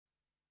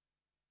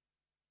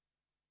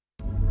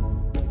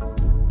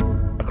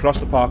Across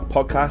the Park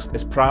podcast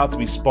is proud to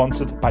be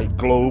sponsored by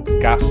Globe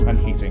Gas and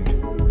Heating.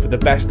 For the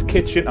best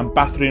kitchen and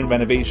bathroom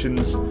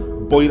renovations,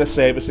 boiler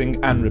servicing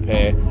and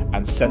repair,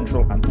 and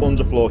central and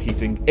underfloor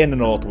heating in the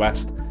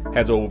Northwest,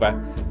 head over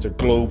to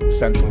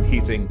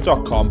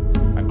globecentralheating.com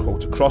and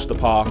quote Across the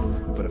Park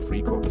for a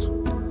free quote.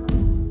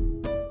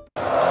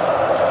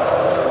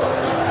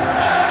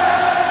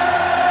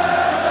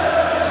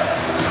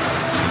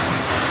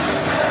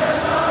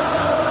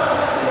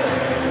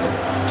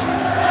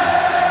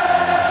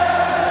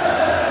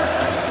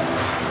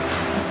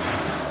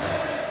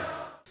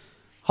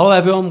 Hello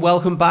everyone,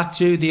 welcome back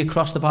to the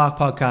Across the Park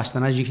podcast,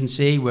 and as you can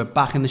see we're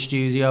back in the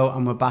studio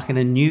and we're back in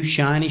a new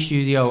shiny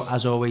studio,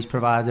 as always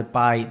provided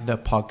by the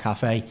Pod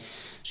Cafe.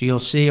 So you'll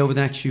see over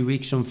the next few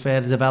weeks some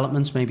further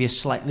developments, maybe a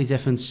slightly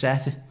different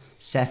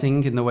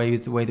setting in the way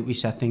that we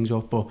set things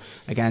up, but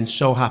again,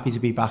 so happy to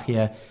be back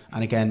here,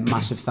 and again,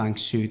 massive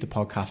thanks to the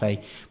Pod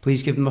Cafe.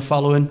 Please give them a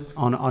following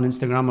on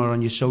Instagram or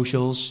on your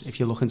socials if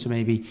you're looking to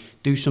maybe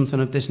do something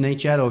of this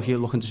nature, or if you're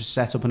looking to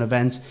set up an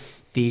event.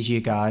 These are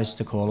your guys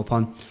to call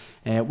upon.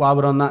 While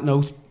we're on that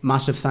note,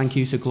 massive thank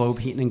you to Globe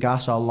Heating and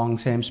Gas, our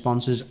long-term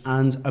sponsors,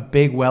 and a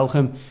big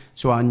welcome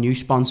to our new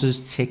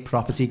sponsors, Tick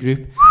Property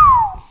Group.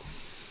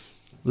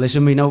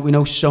 Listen, we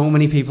know so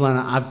many people, and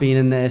I've been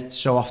in there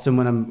so often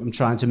when I'm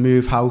trying to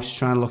move house,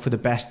 trying to look for the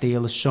best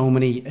deal. There's so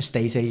many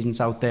estate agents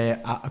out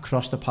there. At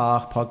Across the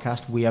Park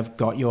podcast, we have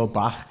got your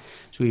back.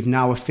 So we've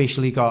now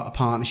officially got a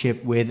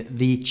partnership with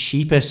the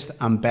cheapest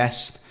and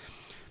best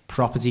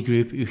property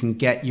group who can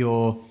get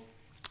your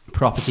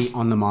property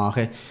on the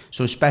market.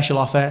 So a special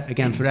offer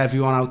again for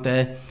everyone out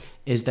there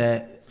is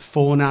that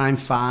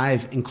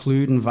 $495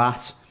 including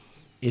VAT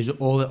is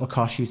all it will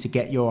cost you to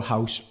get your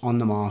house on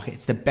the market.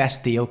 It's the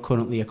best deal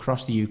currently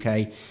across the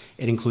UK.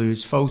 It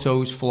includes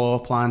photos, floor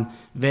plan,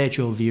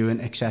 virtual viewing,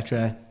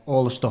 etc.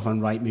 All the stuff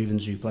on Rightmove and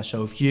Zoopla.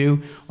 So if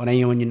you or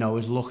anyone you know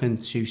is looking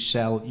to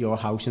sell your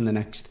house in the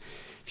next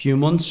few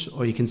months,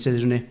 or you're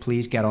considering it,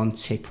 please get on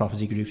Tick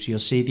Property Group. So you'll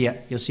see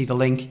the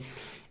link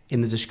in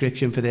the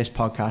description for this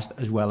podcast,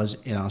 as well as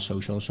in our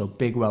socials. So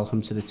big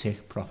welcome to the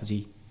Tick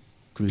Property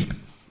Group.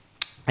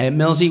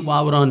 Millsy,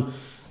 while we're on,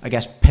 I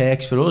guess,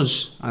 perks for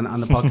us and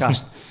the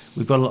podcast,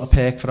 we've got a little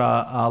perk for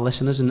our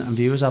listeners and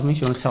viewers, haven't we?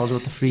 So you want to tell us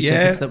about the free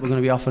tickets that we're going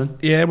to be offering?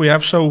 Yeah, we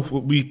have. So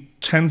we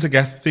tend to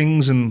get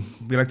things and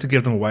we like to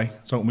give them away.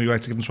 So we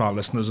like to give them to our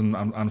listeners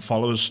and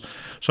followers.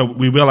 So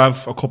we will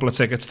have a couple of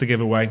tickets to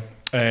give away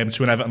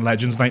to an Everton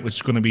Legends night, which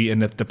is going to be in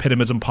the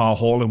Pyramids and Par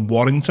Hall in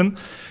Warrington.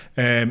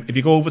 If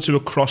you go over to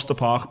Across the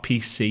Park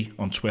PC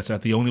on Twitter,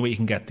 the only way you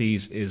can get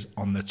these is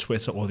on the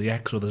Twitter or the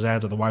X or the Z or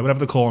the Y, whatever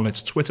they're calling it.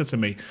 It's Twitter to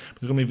me.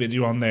 There's going to be a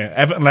video on there.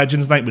 Everton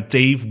Legends night with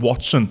Dave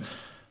Watson,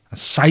 and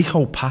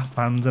Psychopath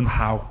Vanden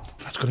Howe.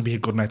 That's going to be a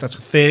good night. That's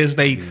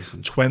Thursday,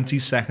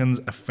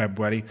 22nd of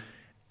February.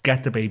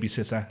 Get the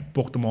babysitter,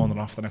 book the morning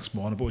off the next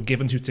morning. But we're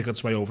giving 2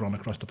 tickets away over on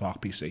Across the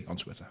Park PC on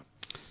Twitter.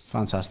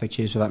 Fantastic.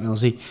 Cheers for that,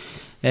 Millsy.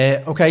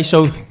 Okay,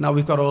 so now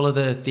we've got all of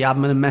the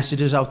admin and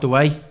messages out the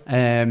way.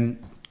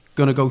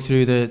 Going to go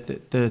through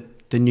the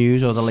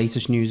news, or the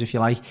latest news, if you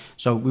like.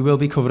 So we will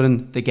be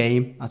covering the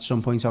game at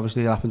some point.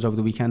 Obviously, that happens over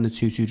the weekend, the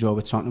 2-2 draw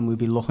with Tottenham. We'll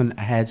be looking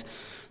ahead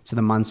to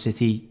the Man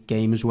City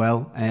game as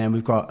well.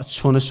 We've got a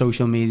ton of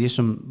social media,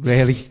 some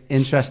really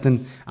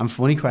interesting and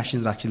funny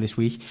questions actually this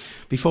week.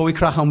 Before we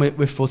crack on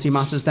with footy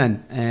matters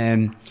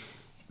then,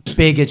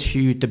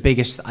 huge, the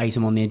biggest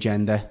item on the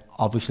agenda,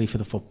 obviously for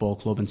the football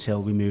club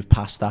until we move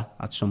past that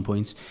at some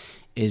point,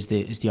 is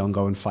the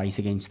ongoing fight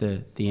against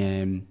the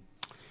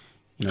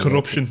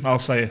corruption, I'll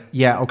say it.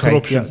 Yeah, okay.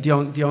 Corruption.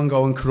 The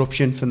ongoing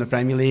corruption from the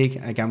Premier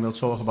League. Again, we'll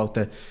talk about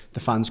the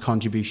fans'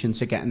 contribution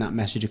to getting that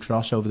message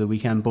across over the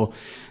weekend. But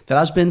there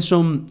has been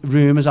some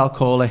rumours, I'll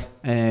call it.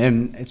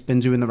 It's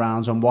been doing the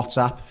rounds on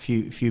WhatsApp,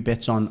 a few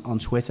bits on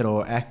Twitter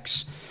or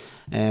X,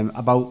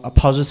 about a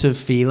positive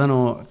feeling,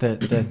 or that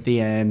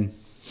the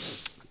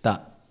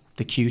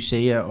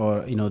QC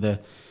or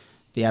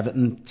the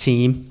Everton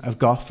team have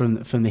got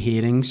from the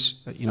hearings.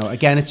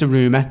 Again, it's a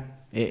rumour.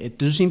 It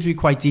does seem to be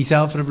quite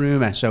detailed for a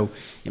rumour, so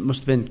it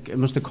must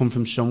have come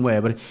from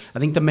somewhere. But I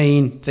think the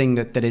main thing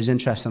that is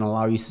interesting, I'll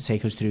allow you to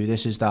take us through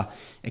this, is that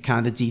it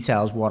kind of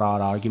details what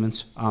our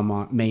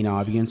main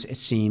arguments, it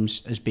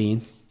seems, has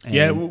been.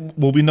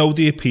 Well, we know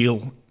the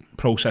appeal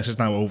process is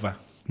now over.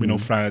 We know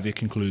Friday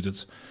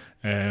concluded.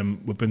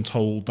 We've been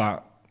told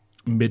that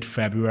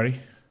mid-February,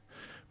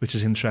 which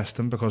is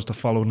interesting because the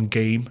following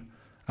game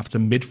after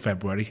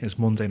mid-February is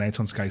Monday night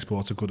on Sky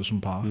Sports at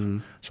Goodison Park.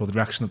 So the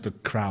reaction of the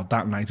crowd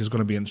that night is going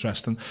to be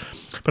interesting.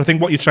 But I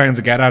think what you're trying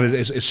to get at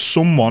is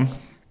someone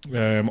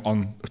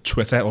on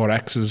Twitter or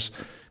X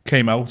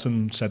came out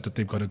and said that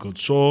they've got a good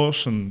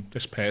source, and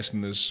this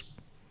person is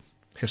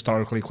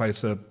historically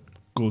quite a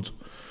good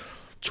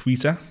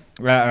tweeter.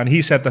 And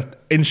he said that,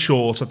 in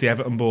short, that the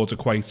Everton board are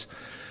quite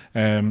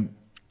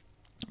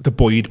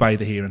buoyed by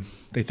the hearing.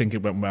 They think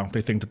it went well.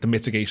 They think that the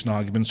mitigation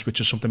arguments,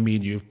 which is something me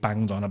and you have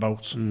banged on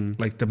about,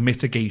 like the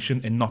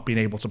mitigation in not being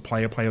able to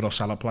play a player or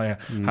sell a player,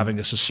 having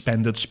a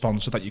suspended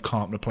sponsor that you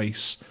can't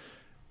replace,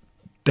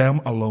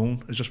 them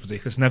alone is just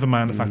ridiculous. Never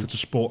mind the fact it's a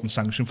sporting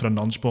sanction for a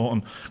non-sport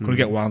and going to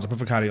get wound up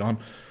if I carry on.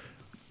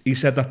 He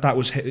said that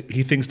was,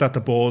 he thinks that the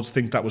board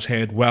think that was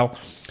heard well.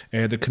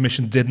 The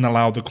commission didn't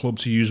allow the club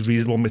to use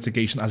reasonable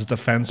mitigation as a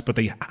defence, but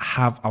they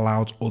have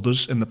allowed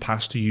others in the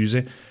past to use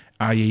it,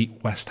 i.e.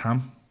 West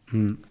Ham.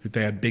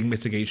 They had big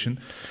mitigation.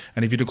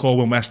 And if you recall,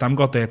 when West Ham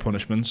got their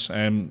punishments,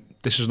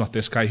 this is not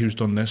this guy who's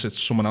done this,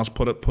 it's someone else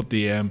put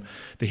the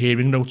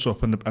hearing notes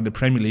up, and the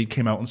Premier League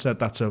came out and said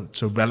that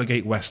to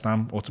relegate West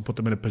Ham, or to put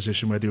them in a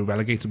position where they were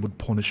relegated, would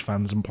punish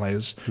fans and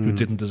players who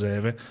didn't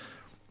deserve it.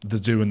 They're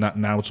doing that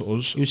now to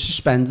us. He was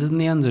suspended in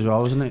the end as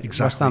well, wasn't it?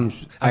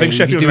 Exactly. I think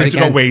Sheffield United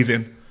got weighed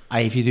in.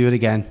 If you do it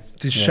again.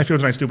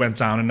 Sheffield United went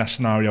down in that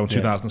scenario in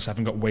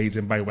 2007, got weighed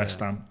in by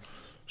West Ham.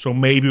 So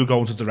maybe we're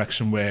going to a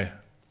direction where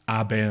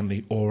our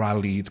Burnley or our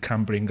Leeds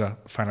can bring a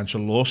financial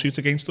lawsuit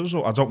against us,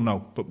 or I don't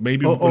know, but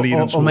maybe we're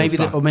leading towards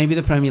that. Or maybe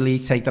the Premier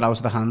League take that out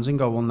of their hands and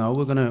go, well, no,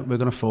 we're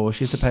gonna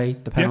force you to pay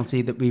the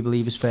penalty that we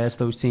believe is fair to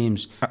those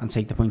teams and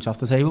take the points off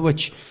the table,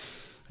 which...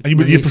 And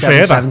you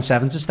prefer that?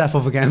 7-7 to step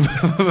up again.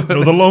 No,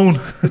 the loan.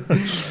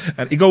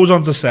 And he goes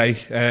on to say,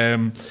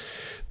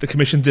 the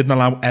commission didn't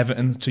allow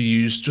Everton to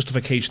use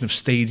justification of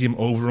stadium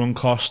overrun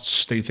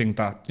costs. They think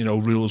that,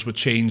 rules were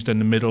changed in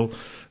the middle.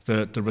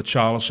 The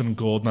Richarlison,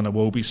 Gordon and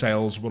Iwobi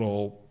sales were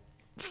all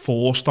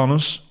forced on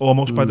us,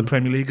 almost by the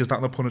Premier League. Is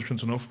that not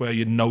punishment enough, where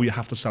you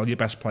have to sell your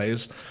best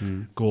players?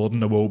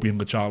 Gordon, Iwobi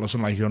and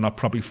Richarlison, like, you're not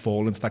probably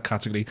fall into that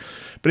category.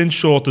 But in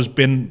short, there's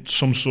been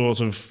some sort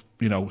of,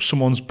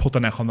 someone's put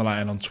their neck on the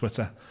line on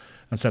Twitter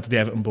and said that the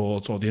Everton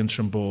board or the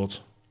interim board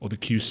or the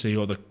QC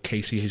or the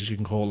KC, as you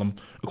can call them,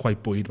 are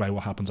quite buoyed by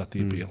what happens at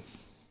the appeal.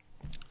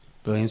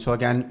 Brilliant. So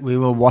again, we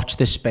will watch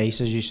this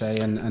space, as you say.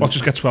 And watch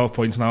us get 12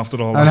 points now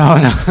after all.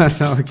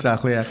 No,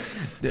 exactly.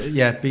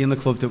 Yeah, being the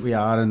club that we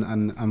are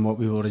and what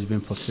we've already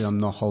been put through,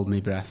 I'm not holding my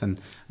breath. And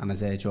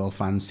as I urge all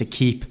fans to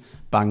keep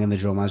banging the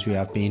drum as we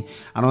have been.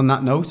 And on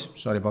that note,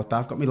 sorry about that,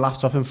 I've got my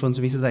laptop in front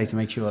of me today to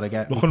make sure I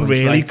get looking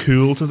really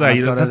cool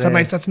today.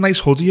 That's a nice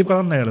hoodie you've got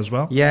on there as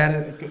well.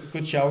 Yeah,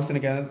 good shout. And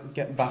again,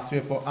 getting back to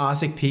it, but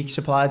Arctic Peak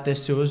supplied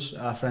this to us,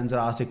 our friends at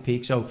Arctic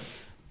Peak. So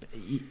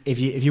if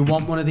you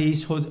want one of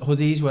these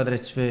hoodies, whether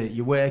it's for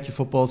your work, your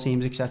football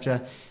teams,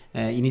 etc.,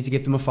 you need to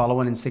give them a follow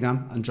on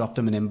Instagram and drop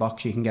them an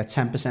inbox. You can get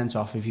 10%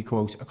 off if you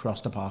quote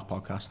Across the Park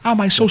podcast. How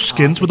am I so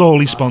skint with all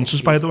these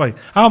sponsors, by the way?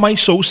 How am I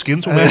so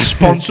skint when we're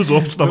sponsored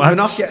up to the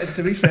max?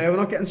 To be fair, we're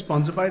not getting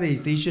sponsored by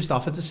these. These just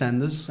offered to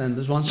send us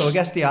one. So I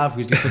guess they have,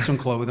 because they put some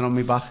clothing on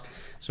my back.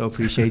 So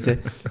appreciate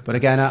it. But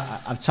again,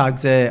 I've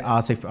tagged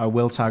Arctic. I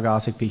will tag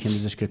Arctic Peak in the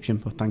description.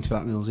 But thanks for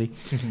that, Millsy.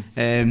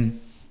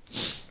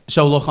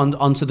 So look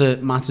on to the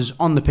matters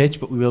on the pitch,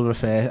 but we will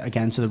refer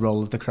again to the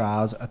role of the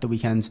crowd at the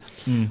weekend.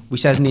 We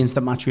said in the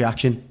instant match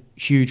reaction,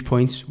 huge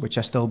point, which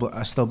I still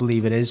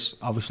believe it is.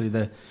 Obviously,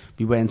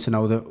 we weren't to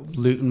know that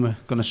Luton were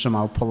going to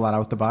somehow pull that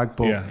out the bag,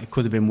 but it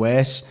could have been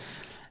worse.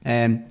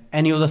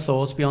 Any other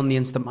thoughts beyond the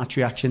instant match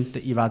reaction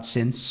that you've had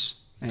since,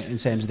 in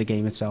terms of the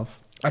game itself?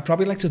 I'd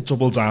probably like to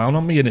double down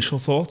on my initial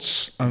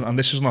thoughts, and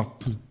this is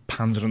not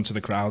pandering to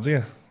the crowd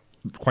here.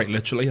 Quite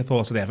literally, I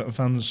thought the Everton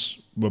fans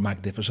were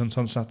magnificent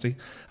on Saturday.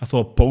 I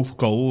thought both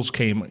goals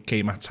came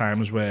at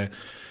times where,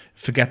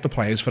 forget the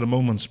players for a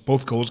moment,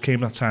 both goals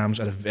came at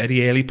times at a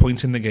very early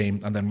point in the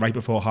game, and then right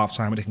before half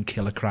time it can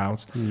kill a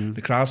crowd.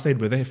 The crowd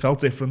stayed with it. It felt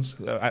different.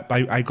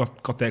 I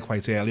got there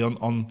quite early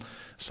on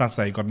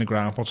Saturday. Got in the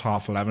ground about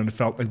 11:30. It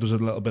felt like there was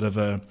a little bit of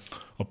a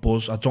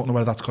buzz. I don't know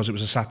whether that's because it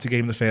was a Saturday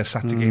game, the first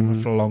Saturday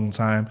game for a long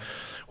time,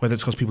 whether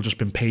it's because people just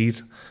been paid.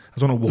 I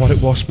don't know what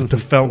it was, but it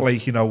felt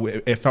like,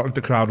 it felt like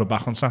the crowd were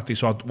back on Saturday.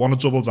 So I want to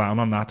double down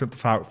on that. The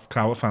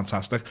crowd were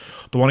fantastic.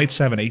 The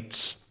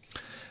 1878s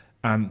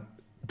and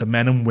the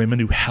men and women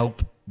who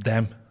help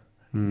them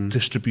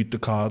distribute the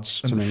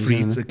cards and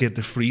to give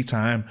the free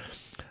time.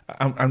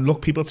 And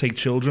look, people take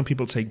children,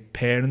 people take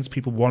parents,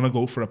 people want to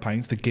go for a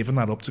pint. They're giving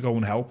that up to go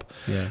and help.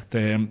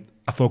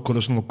 I thought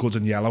Goodison looked good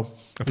in yellow.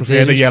 I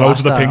prefer the yellow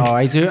to the pink. Oh,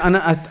 I do. And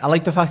I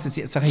like the fact that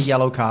it's like a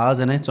yellow card,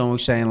 isn't it? It's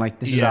almost saying, like,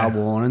 this is our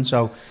warning.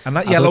 So, and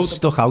that yellow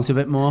stuck out a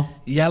bit more.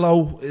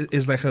 Yellow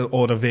is like a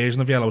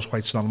version of yellow is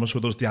quite synonymous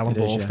with us. The Alan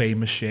Ball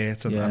famous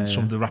shirt and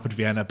some of the Rapid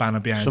Vienna banner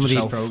behind some of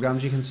these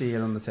programmes you can see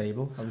here on the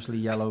table. Obviously,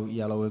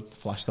 yellow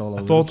flashed all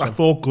over. I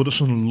thought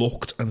Goodison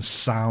looked and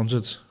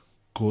sounded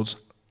good.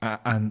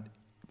 And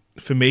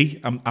for me,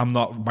 I'm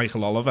not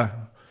Michael Oliver,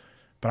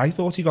 but I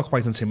thought he got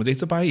quite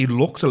intimidated by it. He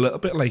looked a little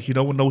bit like, with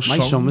no songs.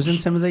 My son was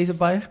intimidated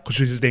by it. Because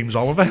his name's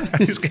Oliver.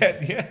 He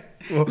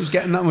was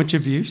getting that much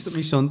abuse that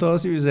my son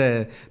thought he was.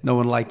 No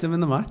one liked him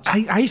in the match.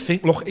 I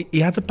think, look,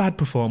 he had a bad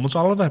performance,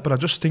 Oliver, but I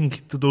just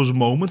think that those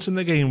moments in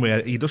the game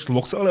where he just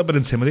looked a little bit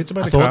intimidated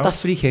by the crowd. I thought that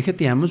free kick at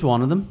the end was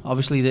one of them.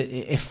 Obviously,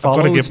 it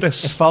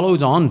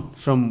followed on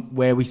from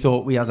where we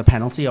thought we had a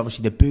penalty.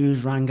 Obviously, the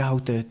boos rang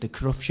out, the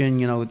corruption,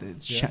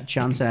 the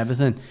chance and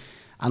everything.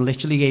 And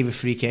literally gave a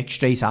free kick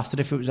straight after.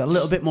 If it was a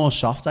little bit more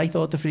soft, I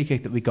thought, the free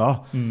kick that we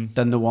got,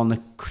 than the one that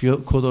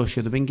could or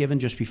should have been given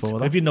just before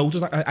that. Have you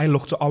noticed, I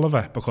looked at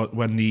Oliver, because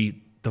when the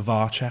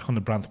VAR check on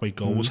the Branthwaite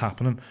goal was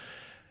happening,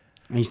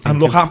 And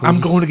look, I'm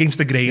going against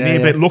the grain here,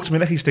 but it looked to me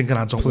like he's thinking,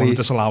 I don't want to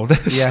disallow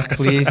this. Yeah,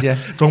 please, yeah.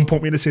 Don't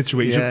put me in a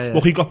situation. Yeah.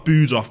 Look, he got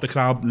booed off. The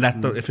crowd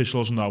let the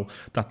officials know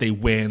that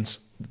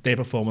their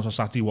performance on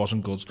Saturday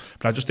wasn't good.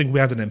 But I just think we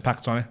had an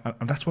impact on it.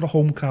 And that's what a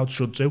home crowd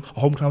should do. A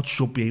home crowd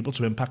should be able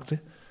to impact it.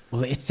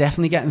 Well, it's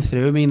definitely getting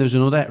through. I mean, there's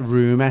another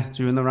rumour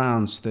doing the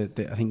rounds that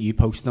I think you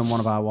posted on one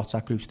of our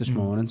WhatsApp groups this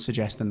morning,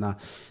 suggesting that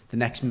the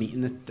next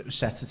meeting that was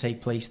set to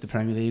take place, the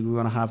Premier League, we're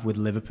going to have with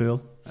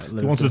Liverpool.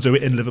 He wanted to do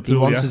it in Liverpool.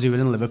 He wants to do it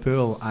in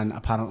Liverpool, and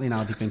apparently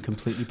now they've been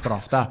completely put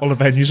off that. All the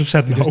venues have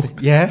said no.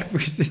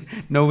 Because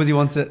nobody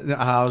wants to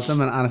house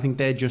them, and I think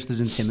they're just as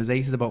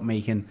intimidated about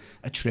making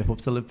a trip up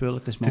to Liverpool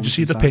at this moment. Did you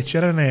see the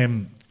picture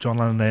in John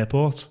Lennon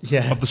Airport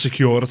of the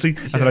security?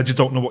 And then you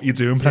don't know what you're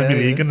doing, Premier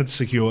League and the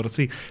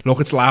security. Look,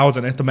 it's loud,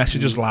 isn't it? The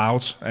message is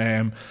loud.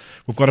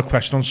 We've got a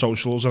question on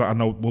socials, and I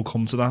know we'll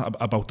come to that,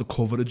 about the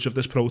coverage of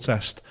this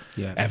protest.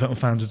 Yeah. Everton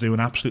fans are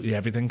doing absolutely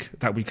everything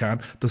that we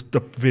can.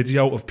 The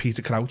video of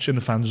Peter Crouch in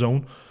the fan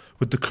zone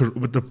with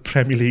the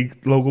Premier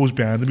League logos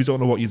behind him, you don't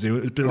know what you're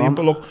doing. It's brilliant.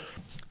 But look,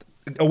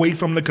 away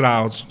from the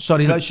crowds.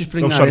 Sorry, let's just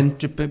bring that in.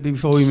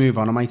 Before we move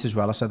on, I might as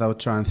well. I said I would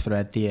try and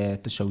thread the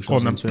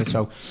socials into it.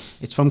 So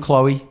it's from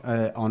Chloe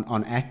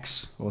on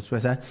X or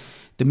Twitter.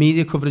 The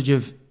media coverage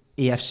of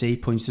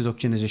EFC points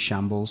deduction is a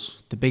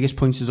shambles. The biggest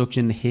points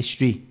deduction in the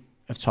history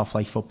of top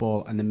flight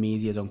football, and the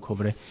media don't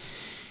cover it.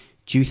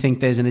 Do you think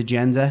there's an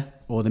agenda,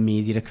 or the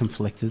media are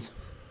conflicted?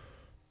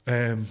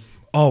 I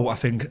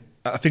think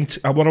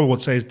what I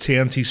would say is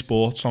TNT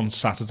Sports on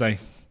Saturday,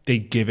 they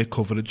give it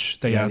coverage.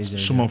 They had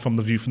someone from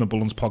the View from the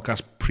Bullens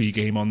podcast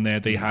pre-game on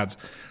there. They had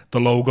the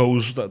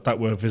logos that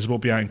were visible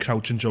behind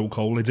Crouch and Joe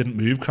Cole. They didn't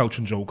move Crouch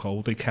and Joe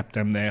Cole. They kept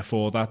them there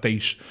for that.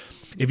 We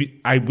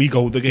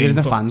go the game. You're in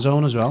the fan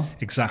zone as well.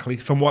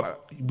 Exactly.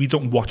 We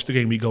don't watch the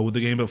game, we go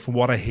the game. But from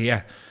what I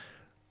hear,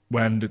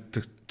 when the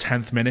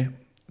 10th minute,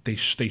 they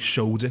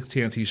showed it.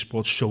 TNT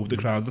Sports showed the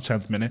crowd the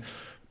 10th minute.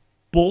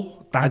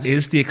 But that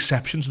is the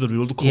exception to the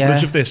rule. The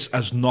coverage of this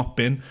has not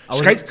been...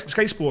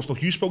 Sky Sports, look,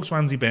 you spoke to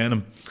Andy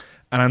Burnham,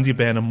 and Andy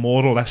Burnham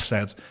more or less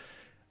said,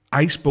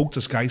 I spoke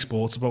to Sky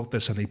Sports about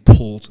this, and they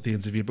pulled the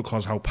interview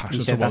because how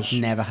passionate it was. That's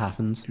never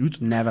happened.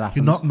 Never happened.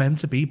 You're not meant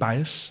to be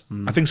biased.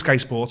 I think Sky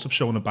Sports have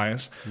shown a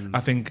bias. I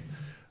think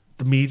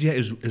the media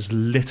is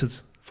littered,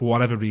 for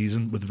whatever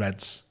reason, with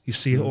Reds. You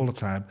see it all the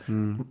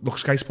time. Look,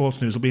 Sky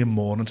Sports News will be in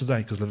mourning today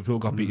because Liverpool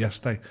got beat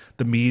yesterday.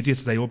 The media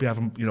today will be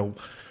having,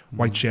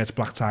 white shirts,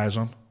 black ties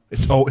on.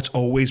 It's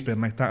always been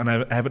like that, and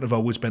Everton have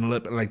always been a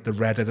little bit like the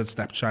red-headed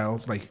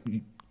stepchild. Like,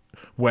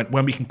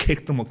 when we can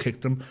kick them, we'll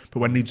kick them, but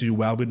when they do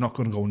well, we're not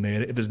going to go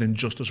near it. If there's an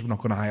injustice, we're not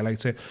going to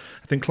highlight it.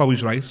 I think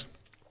Chloe's right.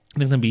 I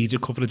think the media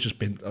coverage has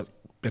been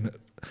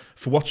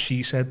for what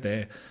she said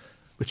there,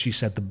 which she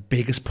said the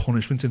biggest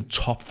punishment in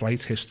top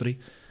flight history.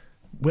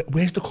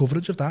 Where's the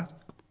coverage of that?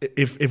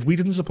 If we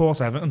didn't support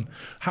Everton,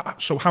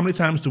 how many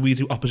times do we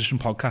do opposition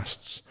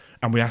podcasts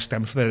and we ask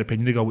them for their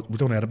opinion? They go, we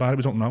don't hear about it,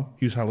 we don't know.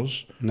 You tell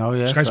us. No,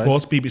 yeah. Sky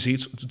Sports,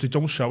 BBC, they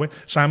don't show it.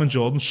 Simon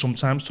Jordan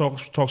sometimes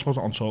talks about it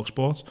on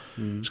TalkSport.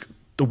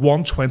 The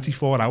one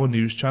 24-hour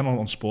news channel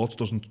on sports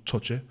doesn't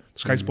touch it.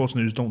 Sky Sports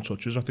News don't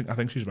touch us. I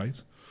think she's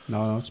right.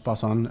 No,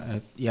 spot on.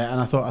 And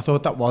I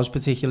thought that was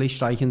particularly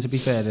striking, to be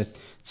fair, that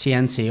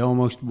TNT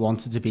almost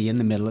wanted to be in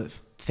the middle of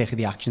thick of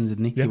the action,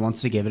 didn't he? Yeah. He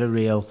wanted to give it a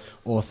real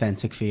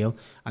authentic feel,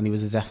 and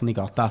he definitely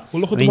got that.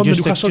 Well, look at the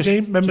Newcastle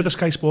game. Remember the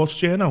Sky Sports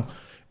journal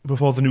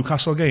before the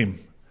Newcastle game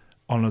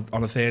on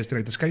a Thursday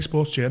night? The Sky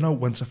Sports journal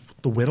went to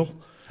the Wirral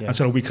and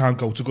said, we can't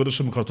go to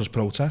Goodison because there's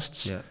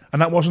protests. Yeah.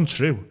 And that wasn't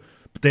true.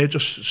 But they're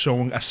just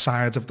showing a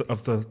side of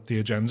the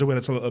agenda where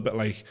it's a little bit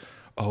like,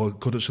 oh,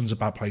 Goodison's a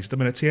bad place. The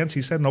minute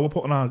TNT said, no, we're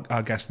putting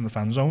our guest in the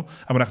fan zone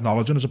and we're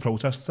acknowledging there's a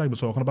protest today, we're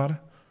talking about it.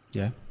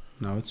 Yeah,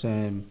 no, it's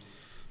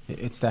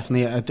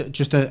definitely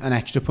just an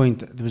extra point.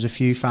 There was a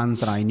few fans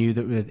that I knew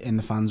that were in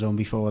the fan zone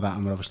before that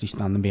and were obviously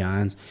standing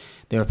behind.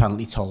 They were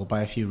apparently told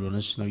by a few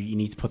runners, no, you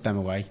need to put them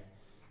away.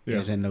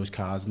 As in those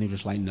cards, and they were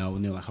just like, no,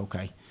 and they were like,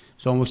 okay.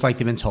 It's almost like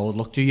they've been told,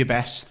 look, do your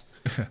best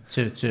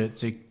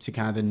to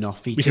kind of not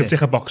feature. We can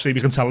tick a box here,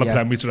 we can tell the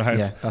Premier to the head.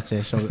 Yeah, that's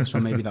it. So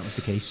maybe that was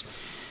the case.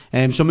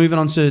 So moving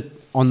on to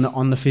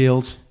on the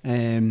field,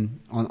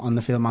 on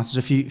the field matters.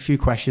 A few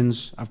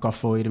questions I've got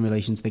for you in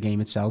relation to the game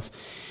itself.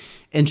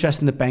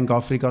 Interesting that Ben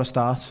Godfrey got a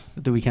start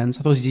at the weekend.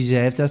 I thought he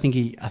deserved it.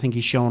 I think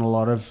he's shown a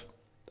lot of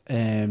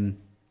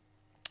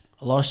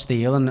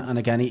steel, and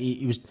again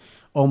he was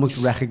almost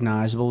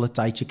recognisable that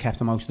Dyche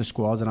kept him out of the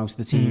squad and out of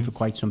the team for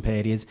quite some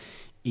periods.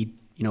 He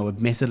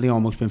admittedly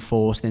almost been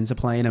forced into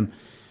playing him,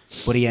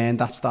 but he earned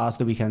that start at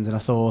the weekend, and I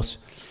thought,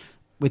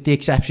 with the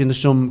exception of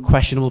some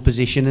questionable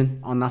positioning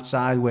on that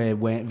side where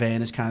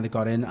Werner's kind of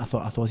got in, I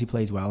thought he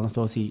played well. And I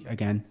thought he,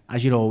 again,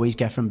 as you'd always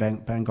get from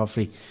Ben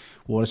Godfrey,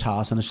 wore his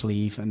heart on his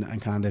sleeve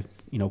and kind of,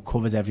 you know,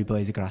 covered every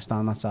blade of grass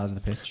down that side of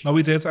the pitch. No,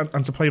 he did,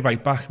 and to play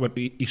right back,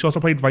 he sort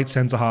of played right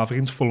centre half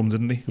against Fulham,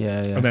 didn't he?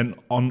 Yeah. And then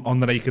on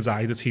the naked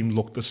eye, the team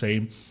looked the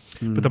same,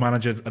 but the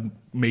manager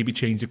maybe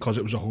changed it because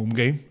it was a home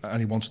game, and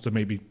he wanted to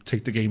maybe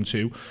take the game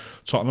too.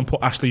 Tottenham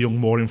put Ashley Young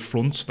more in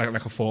front,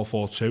 like a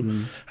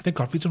 4-4-2. I think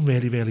Godfrey's done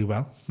really, really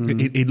well.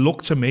 He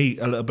looked to me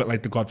a little bit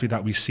like the Godfrey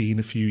that we've seen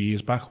a few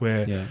years back,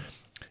 where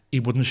he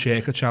wouldn't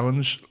shake a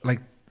challenge.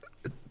 Like,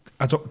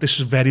 this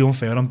is very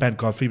unfair on Ben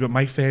Godfrey, but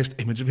my first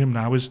image of him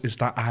now is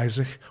that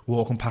Isaac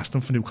walking past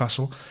him for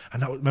Newcastle,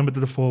 and that remember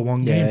the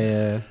 4-1 game.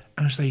 Yeah.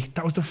 And it's like,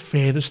 that was the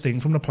furthest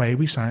thing from the player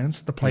we signed.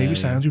 The player we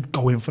signed who'd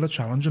go in for the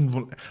challenge and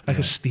run like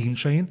a steam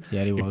train.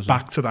 Yeah, he was.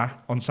 Back to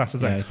that on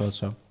Saturday. Yeah, I thought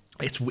so.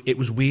 It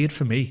was weird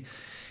for me,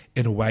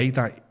 in a way,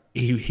 that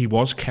he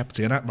was kept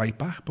in at right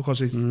back, because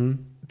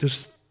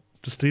there's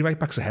 3 right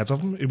backs ahead of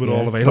him who were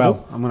all available.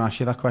 Well, I'm going to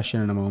ask you that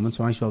question in a moment,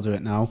 so I might as well do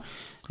it now.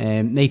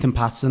 Nathan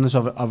Patterson has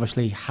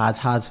obviously had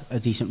a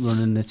decent run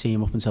in the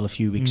team up until a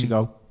few weeks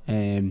ago.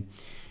 You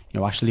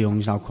know, Ashley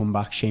Young's now come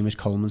back, Seamus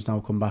Coleman's now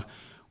come back.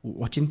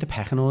 What do you think the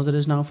pecking order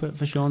is now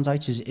for Sean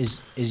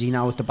Dyche? Is he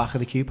now at the back of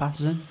the queue,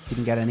 Patterson?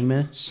 Didn't get any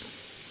minutes?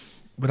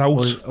 Without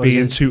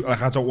being too,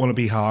 like, I don't want to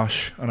be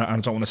harsh, and I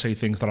don't want to say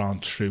things that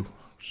aren't true.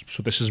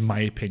 So this is my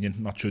opinion,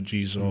 not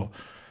judges, or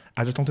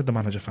I just don't think the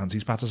manager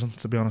fancies Patterson,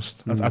 to be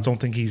honest. I don't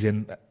think he's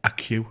in a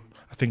queue.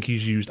 I think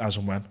he's used as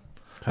and when.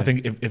 Okay. I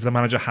think if the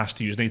manager has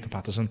to use Nathan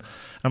Patterson,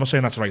 I'm not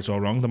saying that's right or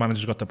wrong, the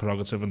manager's got the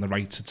prerogative and the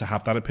right to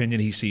have that opinion.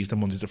 He sees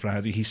them Monday to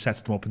Friday, he sets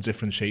them up in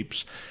different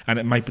shapes, and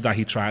it might be that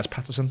he tries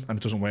Patterson and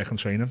it doesn't work in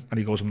training, and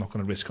he goes, I'm not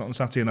going to risk it on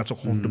Saturday, and that's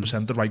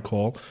 100% the right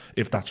call,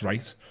 if that's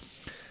right.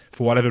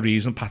 For whatever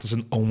reason,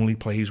 Patterson only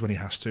plays when he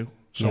has to.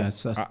 So yeah,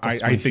 that's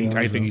I think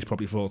he's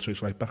probably fallen to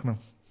his right back now.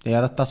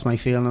 Yeah, that's my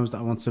feeling.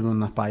 I want to run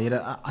that by you.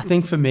 I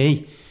think for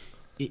me,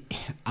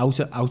 out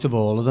of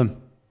all of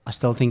them, I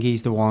still think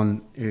he's the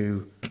one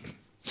who,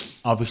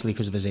 obviously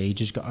because of his age,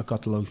 has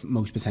got the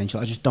most potential.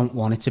 I just don't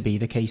want it to be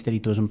the case that he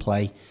doesn't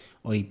play,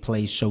 or he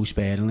plays so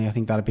sparingly. I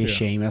think that'd be a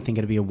shame, and I think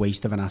it'd be a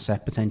waste of an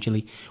asset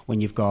potentially when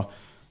you've got,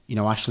 you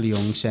know, Ashley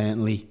Young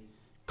certainly,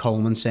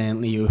 Coleman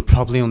certainly, who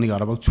probably only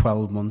got about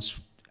 12 months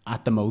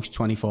at the most,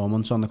 24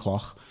 months on the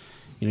clock.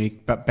 You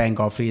know, Ben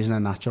Godfrey isn't a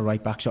natural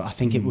right back, so I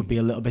think it would be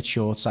a little bit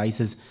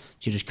short-sighted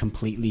to just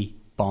completely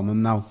bomb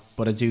him now.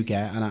 But I do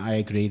get, and I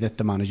agree that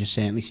the manager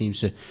certainly seems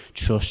to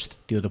trust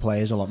the other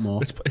players a lot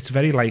more. It's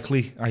very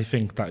likely, I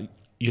think, that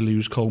you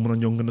lose Coleman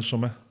and Young in the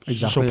summer.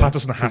 Exactly. So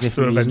Patterson has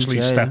to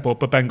eventually step up.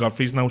 But Ben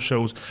Godfrey's now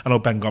shows. I know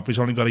Ben Godfrey's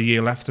only got a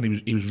year left, and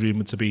he was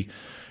rumoured to be, you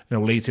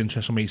know, late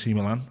interest from AC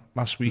Milan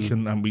last week,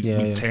 and we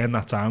turned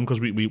that down because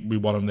we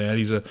want him there.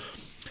 He's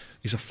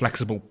a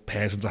flexible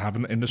person to have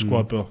in the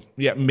squad, but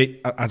yeah,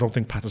 I don't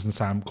think Patterson's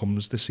time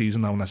comes this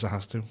season now unless it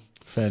has to.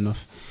 Fair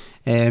enough.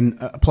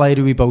 A player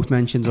who we both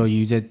mentioned, or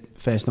you did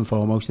first and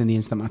foremost in the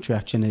instant match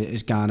reaction,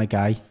 is Ghana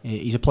Guy.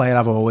 He's a player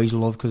I've always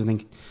loved because I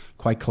think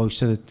quite close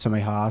to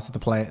my heart, the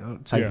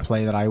type of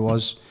player that I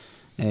was.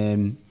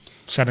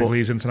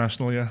 Senegalese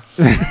international, yeah.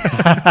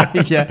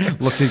 Yeah,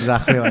 looks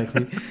exactly like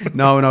me.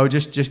 No,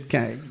 just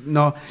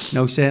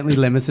certainly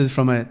limited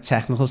from a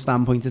technical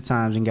standpoint at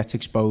times and gets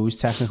exposed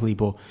technically,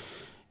 but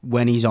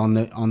when he's on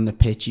the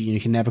pitch, you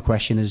can never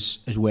question his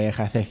work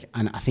ethic,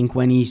 and I think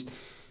when he's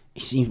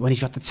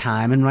got the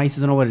timing right, I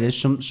don't know what it is.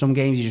 Some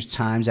games he just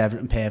times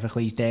everything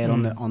perfectly. He's there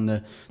on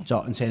the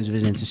dot in terms of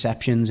his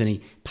interceptions, and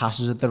he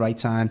passes at the right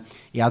time.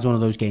 He had one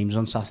of those games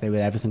on Saturday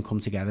where everything come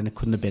together, and it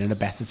couldn't have been in a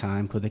better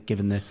time, could it,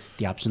 given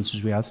the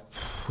absences we had?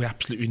 We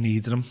absolutely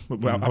needed him.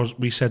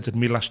 We said, didn't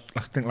we,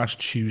 last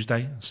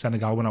Tuesday,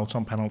 Senegal went out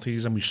on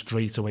penalties, and we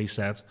straight away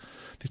said,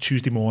 the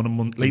Tuesday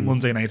morning, late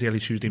Monday night, early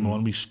Tuesday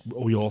morning,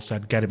 we all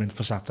said, get him in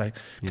for Saturday,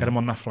 get him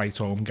on that flight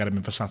home, get him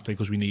in for Saturday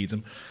because we need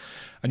him.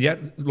 And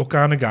yet, look,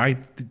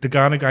 the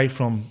Ghana Guy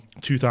from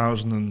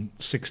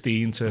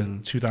 2016 to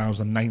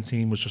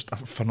 2019 was just a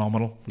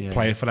phenomenal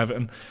player for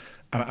Everton.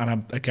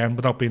 And again,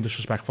 without being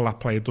disrespectful, that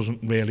player doesn't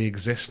really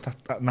exist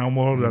now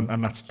more,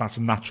 and that's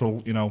a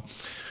natural, you know.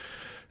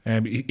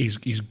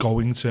 He's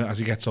going to, as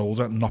he gets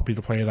older, not be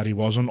the player that he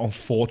was. And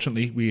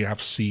unfortunately, we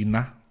have seen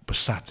that. But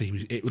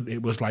Saturday,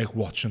 it was like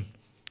watching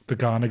the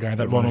Ghana Guy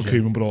that Ronald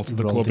Koeman brought to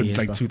the club in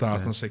like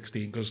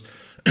 2016. Because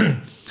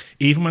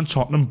even when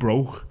Tottenham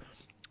broke,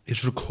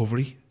 his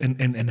recovery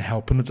in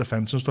helping the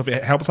defence and stuff,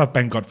 it helped to have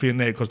Ben Godfrey in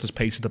there because there's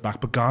pace at the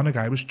back, but Ghana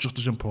Guy was just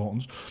as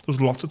important. There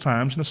was lots of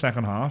times in the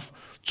second half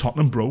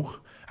Tottenham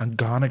broke and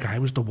Ghana Guy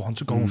was the one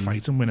to go and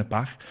fight and win it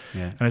back.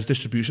 And his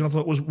distribution, I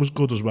thought, was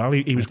good as well.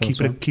 He was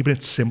keeping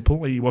it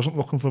simple. He wasn't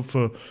looking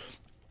for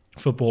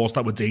balls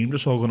that were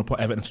dangerous or going to put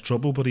Everton into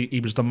trouble, but he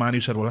was the man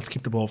who said, well, let's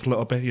keep the ball for a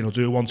little bit, you know,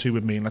 do a 1-2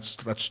 with me, and let's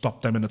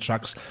stop them in the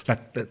tracks,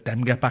 let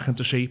them get back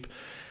into shape.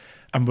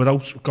 And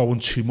without going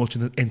too much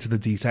into the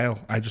detail,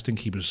 I just think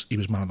he was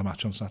man of the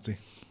match on Saturday.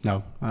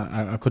 No,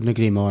 I couldn't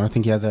agree more. I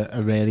think he has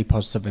a really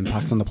positive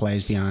impact on the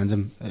players behind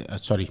him,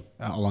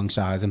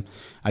 alongside him.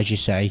 As you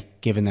say,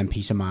 giving them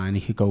peace of mind,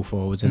 he could go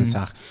forwards and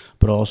attack.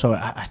 But also,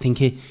 I think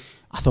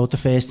I thought the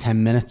first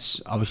 10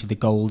 minutes, obviously the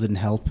goal didn't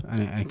help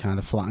and it kind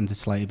of flattened it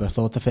slightly, but I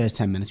thought the first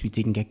 10 minutes we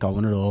didn't get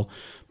going at all.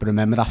 But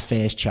remember that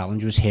first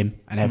challenge was him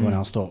and everyone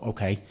else thought,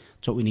 okay,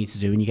 that's what we need to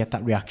do. And you get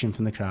that reaction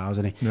from the crowds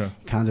and it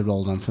kind of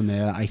rolled on from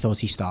there. I thought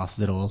he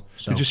started it all.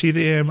 So. Did you see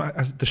the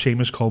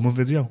Seamus Coleman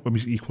video when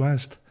we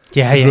equalised?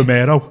 Yeah.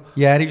 Romero.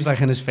 Yeah, he was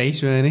like in his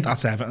face, wasn't he?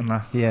 That's Everton,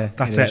 that. Yeah.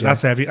 That's it.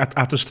 That's every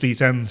at the street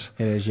end.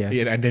 It is, yeah.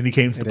 And then he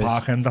came to the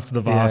park end after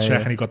the VAR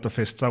check and he got the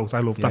fists out.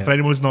 I love that. For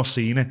anyone who's not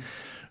seen it,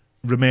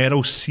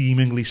 Romero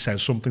seemingly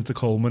says something to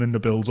Coleman in the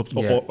build-up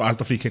as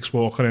the free kick's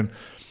walking in. And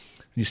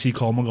you see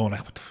Coleman going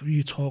like, what the fuck are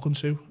you talking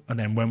to? And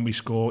then when we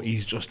score,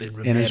 he's just in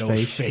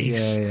Romero's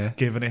face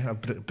giving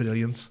it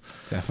brilliant.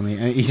 Definitely.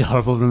 And he's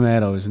horrible,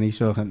 Romero, isn't he?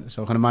 So I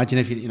can imagine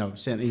if you know,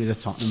 certainly you're a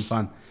Tottenham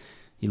fan,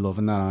 you're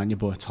loving that, aren't you?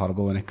 But it's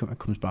horrible when it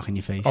comes back in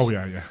your face. Oh,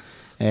 yeah.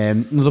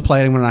 Another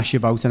player I'm going to ask you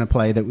about, and a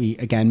player that we,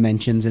 again,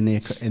 mentioned in the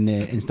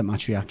instant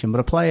match reaction,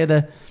 but a player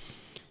that,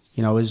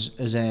 you know, is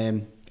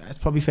it's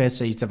probably fair to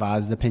say he's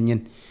divided his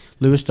opinion.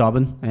 Lewis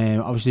Dobbin,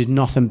 obviously there's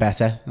nothing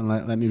better, and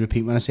let me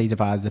repeat, when I say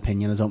divided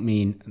opinion, I don't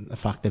mean the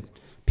fact that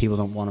people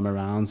don't want him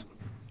around.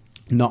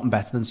 Nothing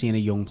better than seeing a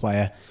young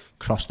player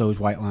cross those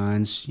white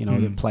lines, you know,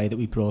 the player that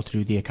we brought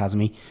through the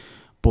academy.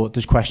 But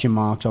there's question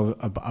marks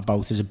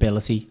about his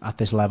ability at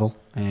this level.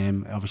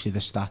 Obviously the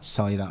stats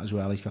tell you that as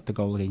well. He's got the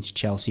goal against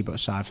Chelsea, but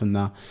aside from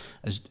that,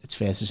 it's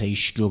fair to say he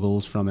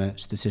struggled from a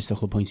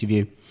statistical point of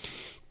view.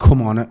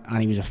 Come on,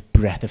 and he was a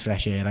breath of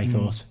fresh air, I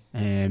thought.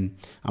 I'm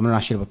going to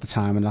ask you about the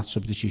time and that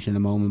substitution in a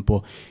moment,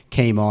 but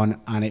came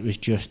on and it was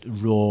just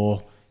raw,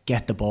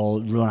 get the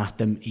ball, run at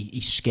them. He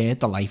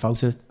scared the life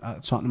out of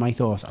Tottenham, I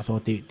thought. I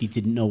thought they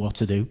didn't know what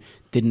to do,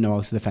 didn't know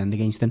how to defend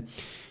against him.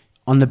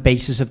 On the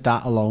basis of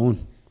that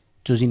alone,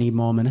 does he need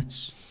more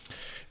minutes?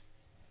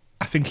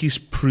 I think he's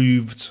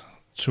proved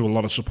to a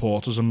lot of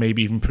supporters and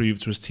maybe even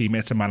proved to his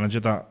teammates and manager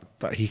that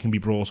he can be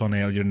brought on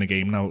earlier in the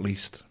game now, at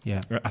least.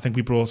 Yeah. I think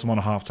we brought him on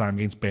a half-time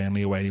against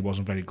Burnley away and he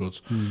wasn't very good.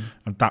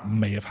 And that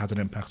may have had an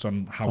impact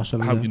on how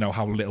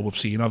little we've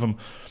seen of him.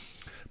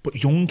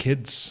 But young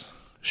kids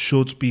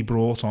should be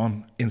brought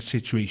on in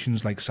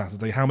situations like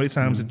Saturday. How many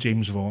times did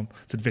James Vaughan,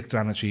 did Victor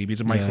Anichebe,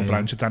 did Michael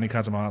Branch, did Danny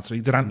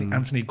Cadamarteri, did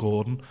Anthony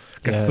Gordon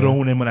get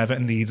thrown in whenever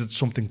it needed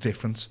something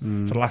different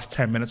for the last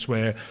 10 minutes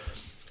where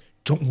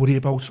don't worry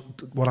about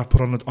what I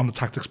put on the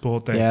tactics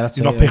board there.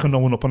 You're not picking no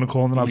one up on the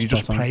corner now. You're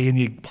just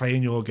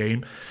playing your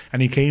game.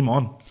 And he came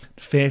on.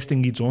 The first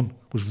thing he done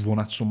was run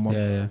at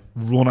someone.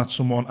 Run at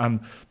someone.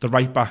 And the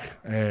right back,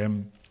 I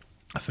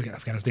forget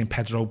his name,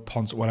 Pedro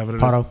Ponce, whatever it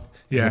is. Porro.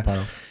 Yeah.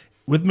 Porro.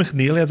 With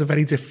McNeil, he has a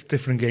very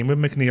different game. With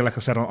McNeil, like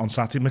I said on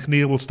Saturday,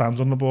 McNeil will stand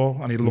on the ball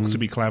and he'll look to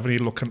be clever.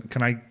 He'll look,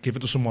 can I give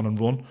it to someone and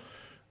run?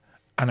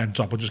 And then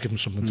Dobb will just give him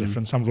something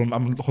different.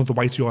 I'm looking to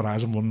white your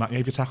eyes and run at you.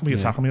 If you tackle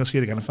me, I'll see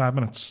it again in 5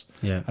 minutes.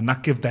 Yeah. And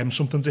that give them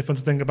something different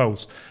to think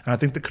about. And I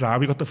think the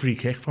crowd, we got the free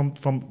kick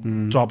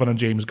from Dobbin and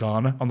James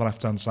Garner on the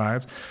left-hand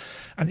side.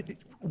 And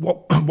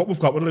what we've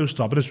got with Lewis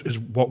Dobbin is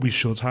what we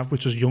should have,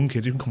 which is young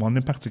kids who can come on and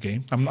impact the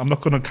game. I'm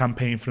not going to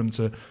campaign for him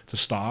to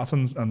start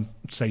and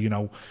say, you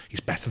know, he's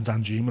better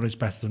than Danjuma or he's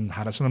better than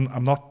Harrison.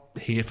 I'm not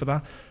here for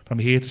that. But I'm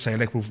here to say,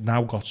 like, we've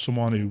now got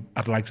someone who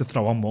I'd like to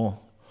throw on more.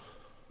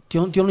 The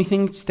only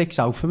thing that sticks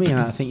out for me, and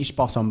I think you're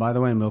spot on, by the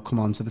way, and we'll come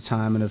on to the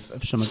timing of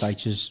some of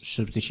Dyche's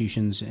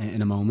substitutions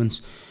in a moment.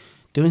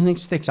 The only thing that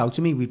sticks out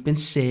to me, we've been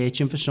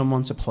searching for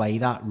someone to play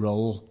that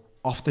role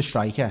off the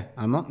striker.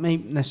 I'm not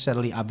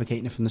necessarily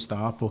advocating it from the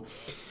start, but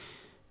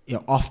you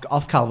know,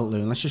 off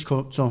Calvert-Lewin. Let's just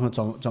talk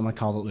about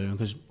Calvert-Lewin,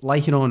 because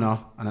like it or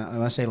not, and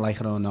I say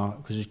like it or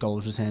not, because his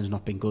goals return's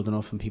not been good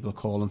enough, and people are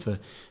calling for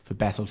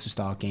Beto to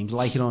start games.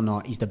 Like it or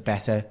not, he's the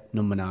better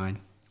number 9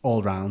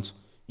 all round.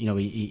 You know,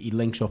 he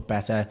links up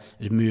better,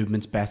 his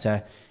movement's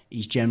better,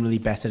 he's generally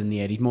better in the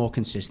air, he's more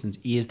consistent.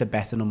 He is the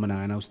better number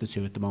 9 out of the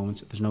two at the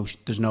moment.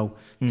 There's no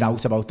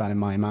doubt about that in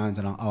my mind,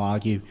 and I'll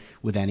argue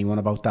with anyone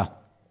about that.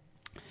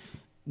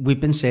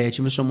 We've been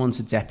searching for someone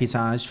to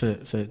deputise for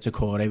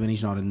Doucouré when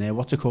he's not in there.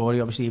 What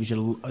Doucouré obviously gives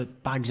you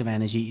bags of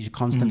energy, he's a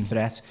constant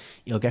threat,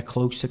 he'll get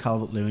close to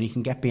Calvert-Lewin, he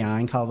can get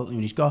behind Calvert-Lewin,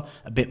 he's got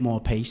a bit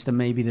more pace than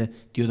maybe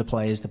the other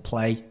players that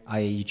play,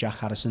 i.e. your Jack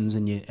Harrisons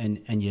and your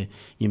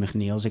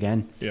McNeils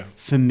again. Yeah.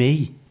 For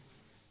me,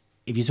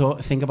 if you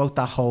think about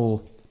that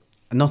whole,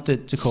 not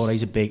that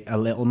Doucouré's a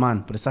little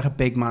man, but it's like a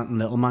big man and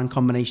little man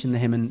combination that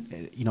him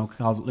and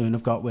Calvert-Lewin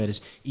have got,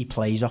 whereas he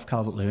plays off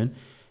Calvert-Lewin.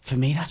 For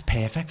me, that's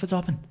perfect for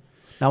Dobbin.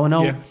 Now, I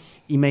know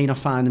he may not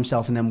find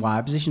himself in them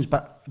wide positions,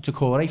 but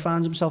Doucouré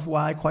finds himself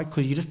wide quite,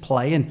 because you're just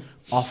playing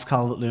off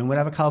Calvert-Lewin.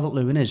 Wherever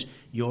Calvert-Lewin is,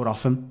 you're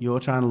off him. You're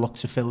trying to look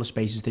to fill the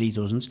spaces that he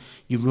doesn't.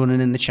 You're running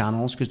in the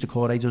channels, because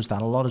Doucouré does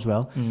that a lot as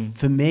well.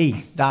 For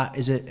me, that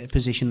is a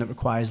position that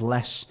requires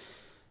less,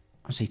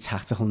 I say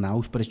tactical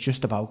nous, but it's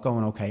just about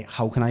going, okay,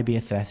 how can I be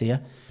a threat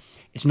here?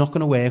 It's not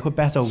going to work with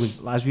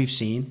Beto, as we've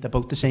seen. They're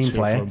both the same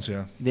player. Fronts,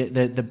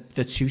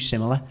 they're too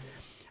similar.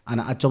 And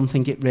I don't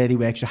think it really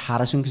works with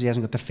Harrison because he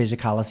hasn't got the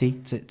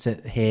physicality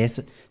to hurt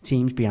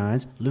teams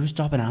behind. Lewis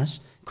Dobbin has.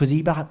 Could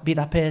he be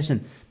that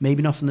person?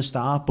 Maybe not from the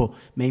start, but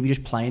maybe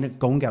just playing it,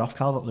 go and get off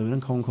Calvert-Lewin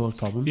and go and cause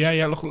problems.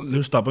 Yeah, look,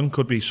 Lewis Dobbin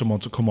could be someone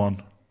to come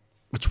on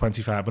with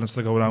 25 minutes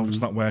to go now if it's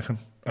not working.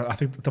 I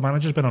think the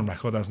manager's been on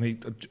record, hasn't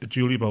he?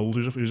 Julie Bold,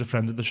 who's a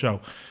friend of the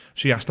show,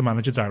 she asked the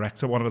manager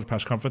direct at one of the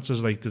press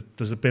conferences, like,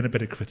 there's been a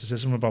bit of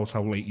criticism about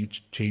how late you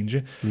change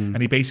it.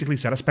 And he basically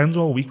said, I spend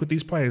all week with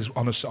these players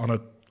on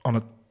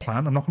a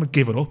plan. I'm not going to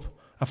give it up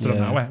after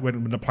an hour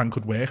when the plan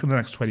could work in the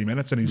next 20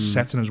 minutes, and he's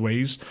set in his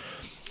ways.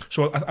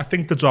 So I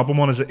think the job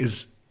one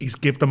is he's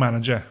give the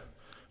manager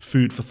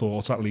food for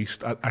thought, at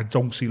least. I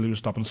don't see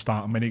Lewis Dobbin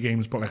starting many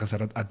games, but like I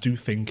said, I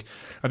think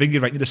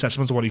you're right in the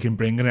assessment of what he can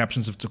bring in the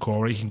absence of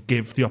Decore. He can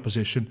give the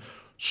opposition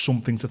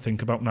something to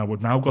think about now.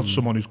 We've now got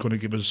someone who's going to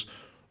give us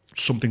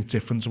something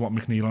different to what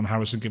McNeil and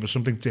Harrison give us,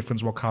 something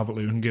different to what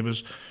Calvert-Lewin can give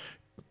us.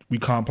 We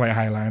can't play a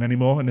high line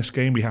anymore in this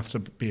game. We have to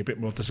be a bit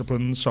more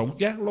disciplined. So,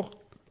 yeah, look,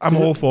 I'm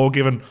all for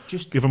giving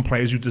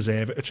players who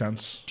deserve it a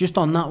chance. Just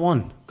on that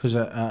one, because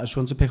I just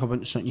want to pick up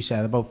on something you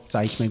said about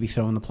Dyche maybe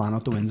throwing the plan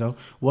out the window.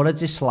 What I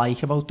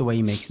dislike about the way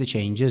he makes the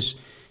changes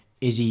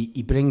is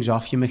he brings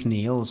off your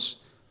McNeils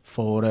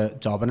for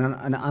Dobbin.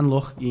 And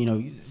look,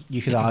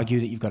 you could argue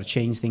that you've got to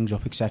change things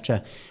up,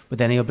 etc. But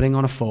then he'll bring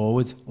on a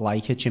forward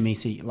like a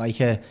Chimiti,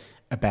 like a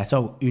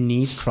Beto, who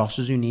needs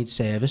crosses, who needs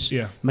service.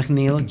 Yeah.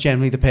 McNeil,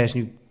 generally the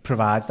person who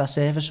provides that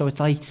service. So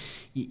it's like,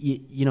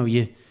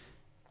 you're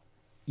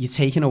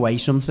taking away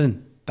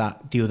something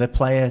that the other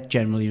player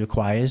generally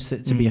requires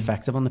to be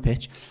effective on the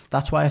pitch.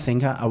 That's why I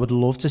think I would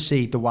love to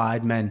see the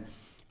wide men,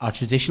 our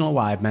traditional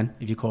wide men,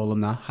 if you call them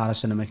that,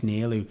 Harrison and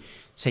McNeil, who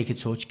take a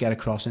touch, get a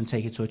cross in,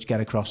 take a touch, get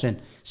a cross in,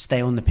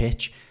 stay on the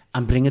pitch,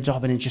 and bring a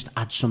Dobbin and just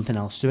add something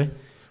else to it.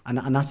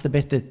 And that's the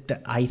bit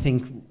that I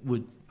think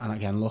would... And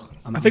again, look...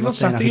 I think on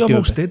Saturday he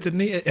almost did,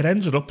 didn't he? It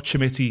ended up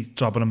Chimiti,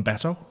 Dobbin and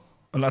Beto.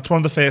 And that's one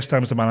of the first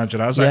times the manager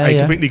has. I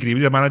completely agree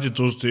with you. The manager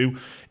does do.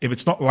 If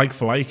it's not like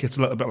for like, it's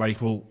a little bit like,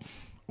 well,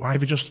 why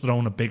have you just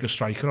thrown a bigger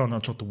striker on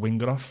and took the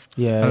winger off?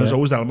 Yeah, and there's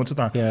always an element of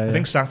that. I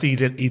think Saturday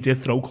he did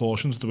throw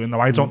caution to the wind. Now,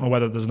 I don't know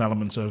whether there's an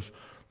element of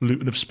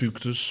Luton have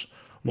spooked us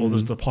or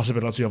there's the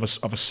possibility of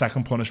a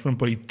second punishment,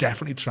 but he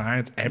definitely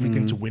tried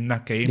everything to win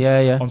that game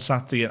on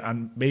Saturday.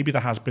 And maybe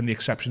there has been the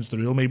exceptions to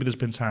the rule. Maybe there's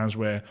been times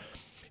where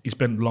he's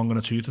been long in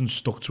the tooth and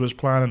stuck to his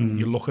plan, and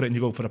you look at it and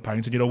you go for a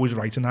pint, and you're always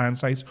right in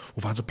hindsight.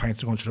 We've had a pint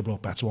to go and should have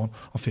brought Beto on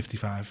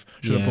 55.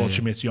 Should have brought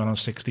Chimiti on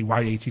 60.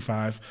 Why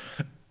 85?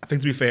 I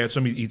think to be fair to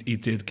him, he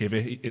did give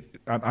it.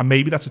 And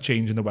maybe that's a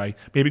change in the way.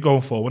 Maybe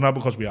going forward now,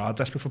 because we are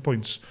desperate for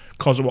points,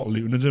 because of what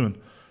Luton are doing,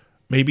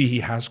 maybe he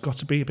has got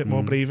to be a bit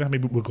more braver.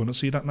 Maybe we're going to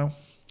see that now.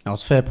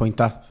 That's fair point,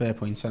 fair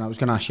point. And I was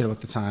going to ask you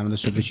about the time and the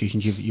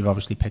substitutions. You've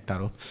obviously picked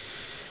that up.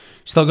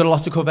 Still got a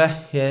lot to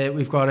cover. Yeah,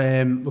 we've got.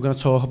 We're going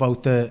to talk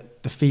about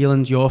the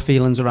feelings, your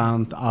feelings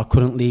around our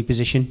current league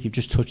position. You've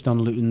just touched on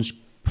Luton's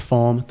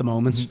form at the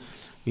moment.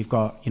 We've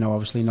got,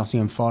 obviously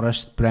Nottingham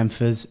Forest,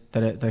 Brentford.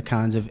 They're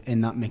kind of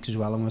in that mix as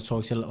well. I'm going to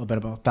talk to you a little bit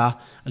about that,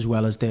 as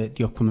well as the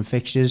upcoming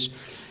fixtures.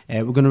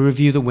 We're going to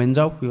review the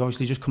window. We've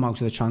obviously just come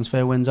out of the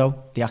transfer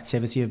window, the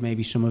activity of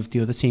maybe some of the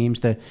other teams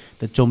that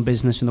done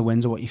business in the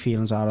window, what your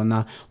feelings are on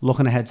that.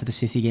 Looking ahead to the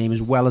City game,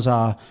 as well as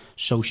our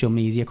social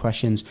media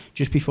questions.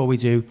 Just before we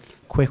do,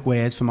 quick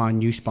words from our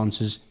new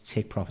sponsors,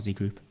 Tick Property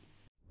Group.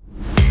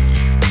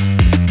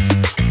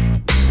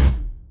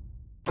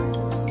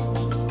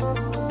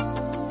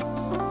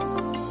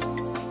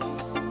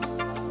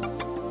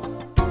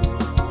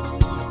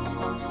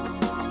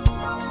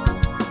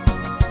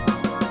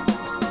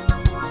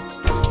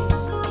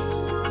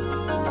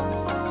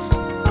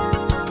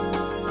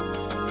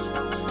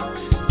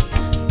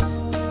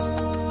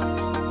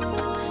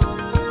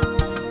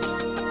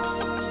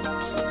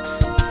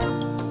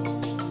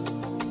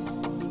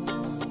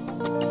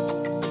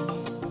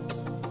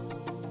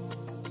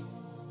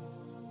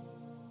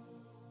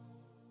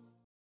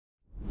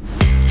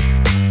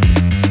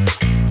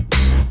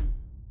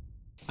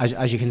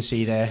 As you can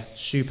see there,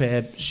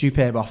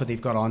 superb offer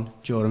they've got on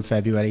during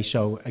February.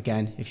 So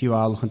again, if you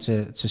are looking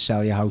to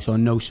sell your house or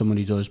know someone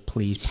who does,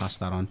 please pass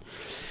that on.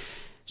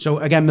 So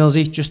again,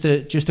 Millsy,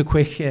 just a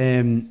quick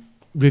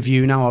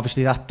review now.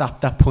 Obviously,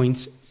 that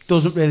point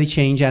doesn't really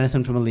change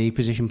anything from a league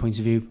position point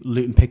of view.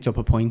 Luton picked up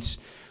a point.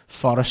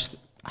 Forest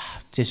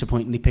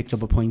disappointingly picked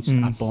up a point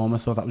at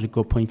Bournemouth. I thought that was a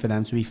good point for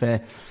them, to be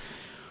fair.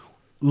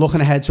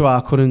 Looking ahead to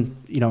our current,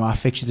 our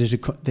fixtures,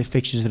 the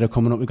fixtures that are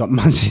coming up, we've got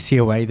Man City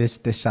away this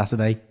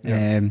Saturday,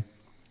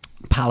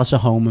 Palace at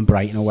home and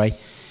Brighton away.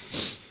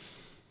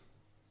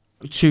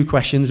 Two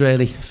questions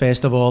really.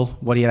 First of all,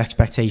 what are your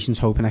expectations,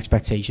 hope and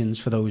expectations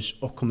for those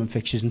upcoming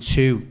fixtures? And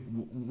two,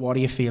 what are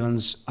your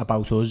feelings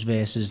about us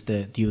versus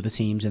the other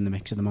teams in the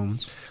mix at the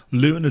moment?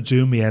 Luton are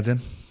doing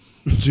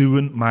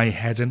my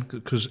head in,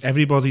 because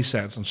everybody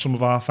says, and some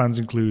of our fans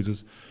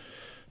included,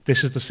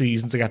 this is the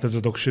season to get the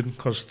deduction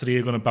because 3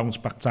 are going to bounce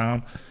back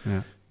down.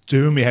 Yeah.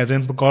 Doing me head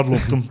in, but God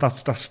loved them.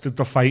 That's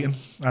the fighting,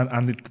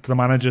 and the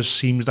manager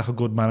seems like a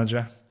good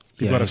manager.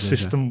 They've got a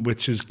system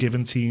which is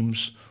giving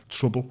teams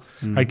trouble.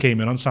 I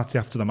came in on Saturday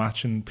after the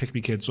match and picked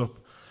my kids up,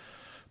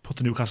 put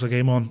the Newcastle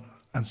game on,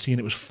 and seeing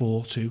it was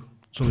 4-2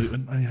 to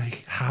Luton. And you're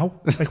like, how?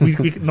 Like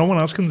no one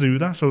else can do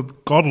that. So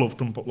God loved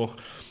them, but look,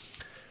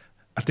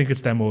 I think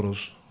it's them or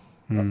us.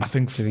 I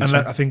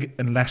think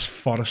unless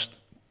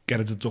Forest get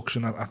a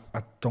deduction,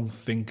 I don't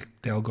think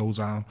they'll go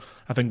down.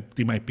 I think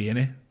they might be in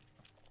it.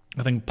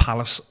 I think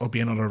Palace will be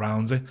in or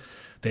around it.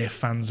 Their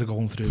fans are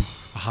going through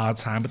a hard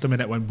time at the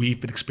minute when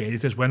we've been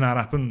experiencing this. When that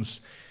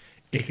happens,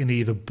 it can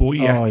either buoy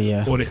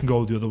you or it can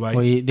go the other way.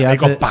 Well, they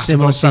got the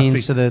similar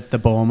scenes to the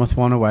Bournemouth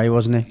one away,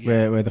 wasn't it?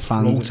 Yeah. Where the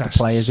fans, the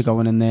players are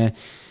going in there.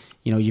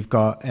 You know, you've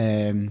got...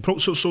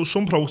 So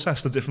some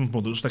protests are different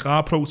mothers. Like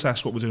our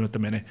protest, what we're doing at the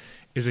minute,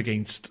 is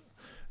against,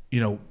 you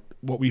know,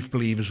 what we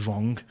believe is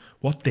wrong.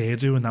 What they're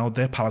doing now,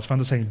 their Palace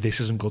fans are saying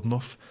this isn't good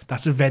enough.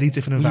 That's a very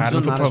different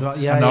environment for players.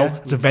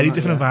 Well. It's a very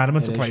different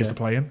environment to players to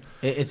play in.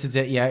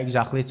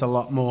 Exactly. It's a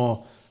lot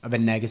more of a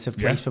negative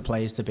place for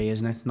players to be,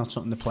 isn't it? Not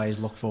something the players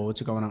look forward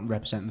to going out and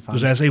representing the fans.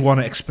 Does Eze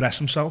want to express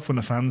himself when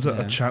the fans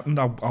are chanting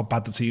how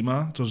bad the team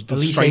are? Does the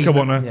striker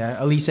want to...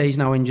 Yeah, Elise's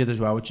now injured as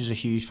well, which is a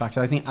huge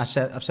factor. I think I've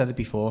said it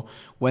before,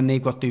 when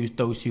they've got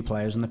those two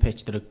players on the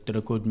pitch, they're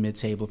a good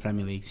mid-table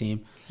Premier League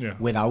team. Yeah.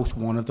 Without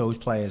one of those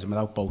players and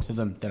without both of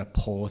them, they're a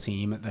poor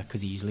team that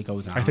could easily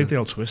go down. I think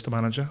they'll twist the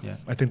manager. Yeah.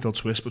 I think they'll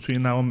twist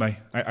between now and May.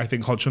 I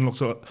think Hodgson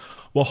looked at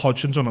what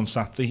Hodgson's done on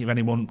Saturday. If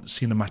anyone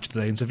seen the Match of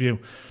the Day interview,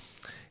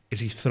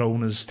 is he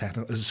thrown his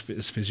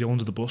physio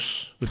under the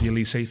bus with the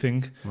Elise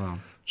thing? Wow.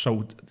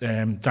 So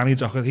Danny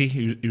Doherty,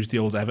 who's the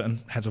old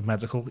Everton head of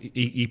medical,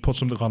 he put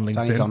something on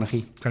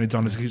LinkedIn. Danny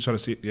Donaghy,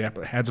 sorry, yeah,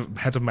 head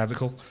of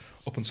medical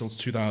up until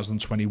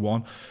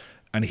 2021,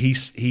 and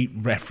he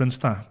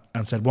referenced that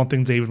and said one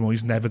thing David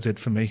Moyes never did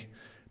for me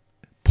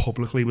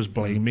publicly was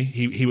blame me.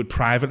 He would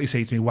privately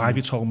say to me, "Why have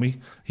you told me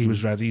he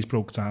was ready? He's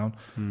broke down,"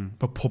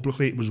 but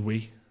publicly it was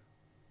we.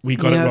 We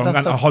got it wrong,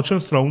 and Hodgson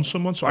thrown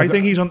someone. So I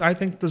think he's on. I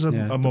think there's a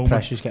moment. The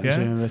pressure's getting to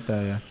him a bit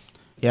there.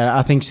 Yeah,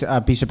 I think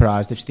I'd be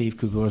surprised if Steve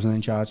Cooper wasn't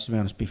in charge, to be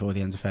honest, before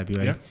the end of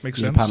February. Yeah, makes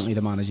sense. He's apparently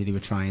the manager they were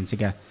trying to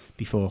get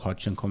before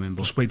Hodgson come in.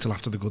 But just wait till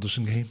after the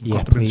Goodison game.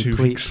 Yeah, please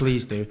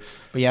do.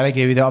 But yeah, I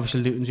agree with you.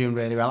 Obviously, Luton's doing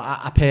really well.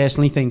 I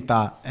personally think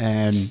that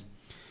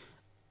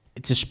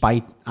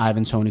despite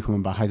Ivan Toney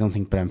coming back, I don't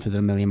think Brentford are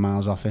a million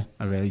miles off it.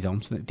 I really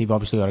don't. They've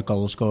obviously got a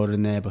goal scorer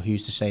in there, but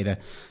who's to say that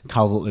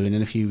Calvert-Lewin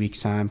in a few weeks'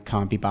 time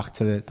can't be back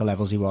to the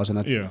levels he was? And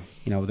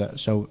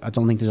so I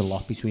don't think there's a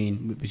lot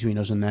between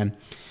us and them.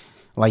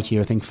 Like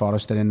you, I think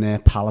Forest are in there,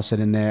 Palace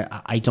are in there.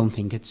 I don't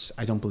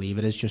believe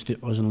it is just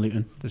us and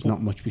Luton. There's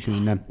not much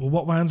between them. Well,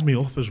 what winds me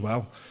up as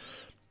well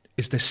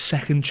is this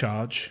second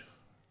charge.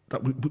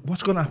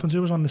 What's going to happen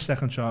to us on the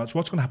second charge?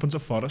 What's going to happen to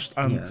Forest?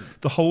 And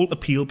the whole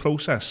appeal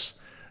process,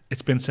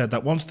 it's been said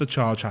that once the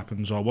charge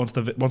happens or once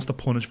the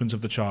punishment of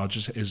the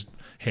charge is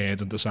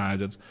heard and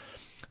decided,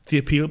 the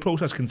appeal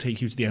process can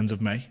take you to the end of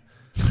May.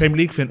 Premier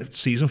League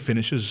season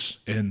finishes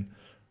in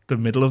the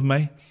middle of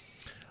May.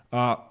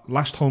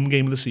 Last home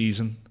game of the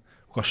season,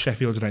 we've got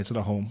Sheffield United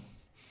at home.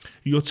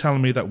 You're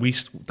telling me that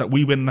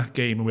we win that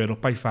game and we're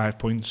up by 5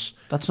 points?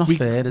 That's not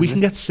fair. We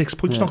can get 6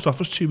 points knocked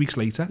off us 2 weeks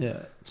later.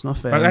 Yeah, it's not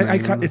fair.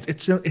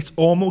 It's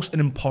almost an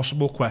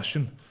impossible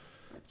question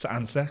to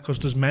answer because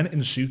there's men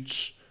in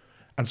suits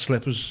and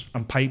slippers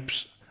and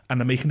pipes and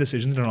they're making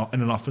decisions in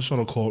an office or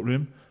a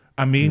courtroom.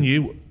 And me and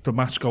you, the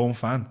match-going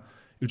fan,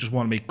 who just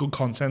want to make good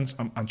content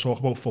and talk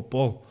about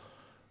football,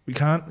 we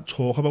can't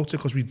talk about it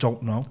because we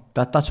don't know.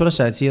 That's what I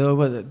said to you, though.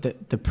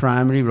 But the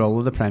primary role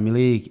of the Premier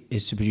League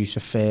is to produce a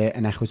fair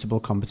and equitable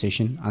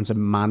competition and to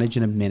manage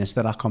and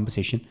administer that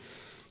competition.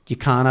 You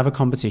can't have a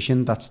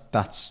competition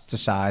that's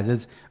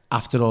decided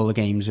after all the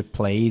games are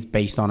played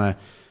based on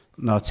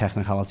not a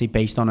technicality,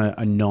 based on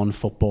a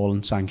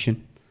non-footballing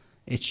sanction.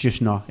 It's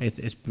just not.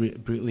 It's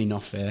brutally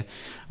not fair.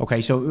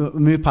 Okay, so we'll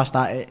move past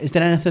that. Is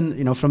there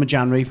anything, from a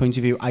January point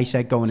of view? I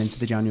said going into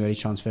the January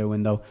transfer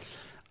window,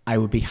 I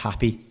would be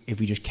happy if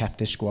we just kept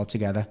this squad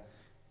together.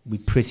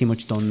 We've pretty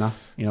much done that,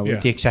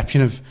 with the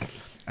exception of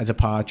a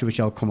departure,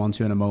 which I'll come on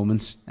to in a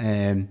moment.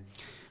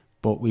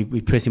 But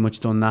we've pretty much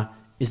done that.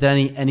 Is there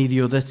any of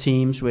the other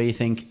teams where you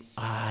think,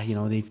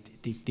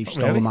 they've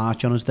stolen a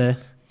march on us there?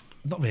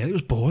 Not really. It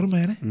was boring,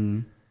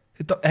 man.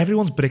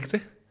 Everyone's bricked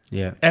it.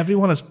 Yeah.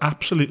 Everyone has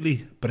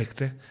absolutely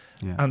bricked it.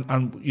 Yeah.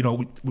 And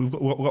we've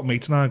got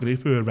mates in our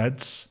group who are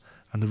Reds.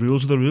 And the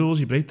rules are the rules.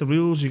 You break the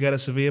rules, you get a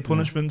severe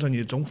punishment, and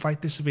you don't fight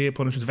the severe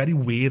punishment. It's a very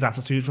weird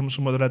attitude from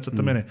some of the Reds at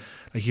the minute.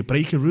 Like, you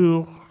break a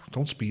rule,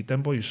 don't speed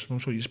then, boys. I'm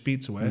sure you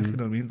speed to work. You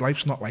know what I mean?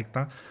 Life's not like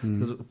that.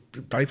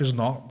 Life is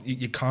not.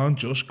 You can't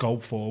just go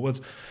forward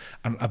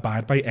and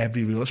abide by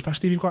every rule,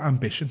 especially if you've got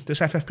ambition. This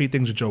FFP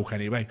thing's a joke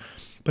anyway.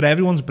 But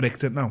everyone's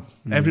bricked it now.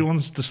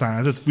 Everyone's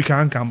decided we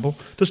can't gamble.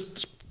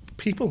 There's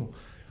people.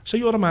 So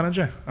you're a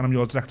manager, and I'm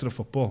your director of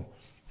football.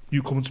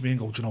 You come to me and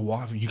go, do you know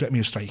what? You get me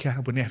a striker, I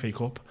win the FA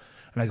Cup.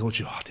 And I go,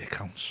 it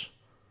counts.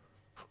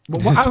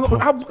 I'm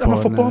a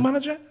football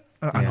manager.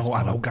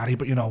 I know, Gary,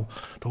 but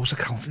those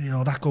accounts,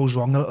 that goes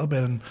wrong a little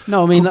bit, and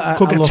no, I mean,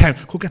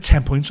 could get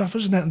 10 points off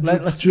us, and then do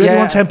you really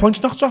want 10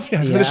 points knocked off you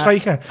for the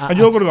striker? And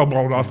you're going to go,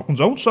 well, I fucking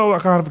don't, so I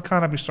can't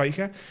have a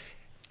striker.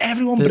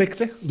 Everyone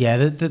bricked it.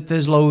 Yeah,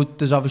 there's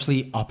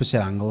obviously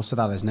opposite angles to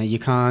that, isn't it? You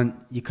can't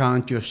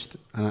just.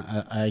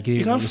 I agree.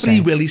 You can't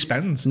free willy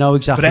spend. No,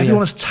 exactly. But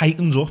everyone has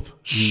tightened up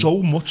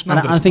so much now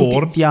that it's boring. I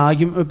think the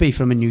argument would be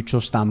from a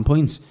neutral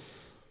standpoint.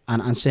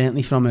 And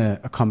certainly from a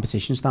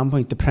competition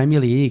standpoint, the Premier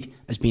League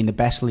has been the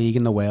best league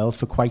in the world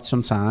for quite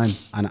some time,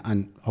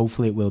 and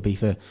hopefully it will be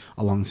for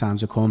a long time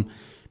to come,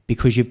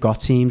 because you've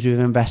got teams who have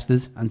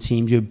invested and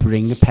teams who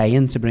are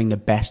paying to bring the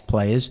best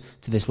players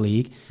to this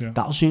league. Yeah.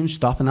 That'll soon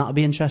stop, and that'll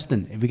be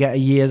interesting. If we get a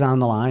year down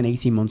the line,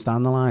 18 months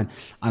down the line,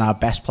 and our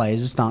best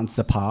players are starting to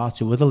depart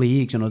to other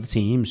leagues and other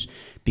teams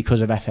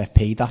because of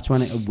FFP, that's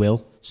when it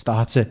will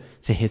start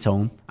to hit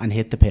home and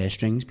hit the purse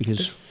strings,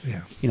 because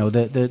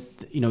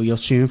you'll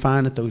soon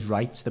find that those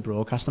rights, the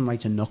broadcasting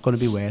rights, are not going to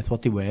be worth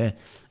what they were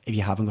if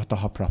you haven't got the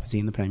hot property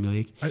in the Premier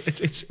League.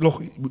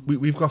 Look,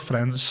 we've got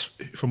friends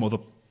from other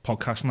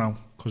podcasts now,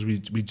 because we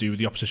do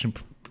the opposition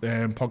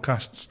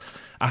podcasts.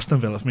 Aston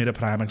Villa have made a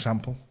prime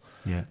example.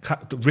 Yeah,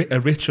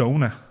 a rich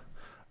owner,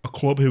 a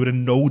club who are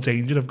in no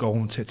danger of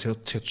going tits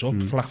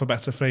up, for lack of a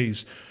better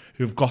phrase,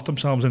 who have got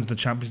themselves into the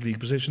Champions League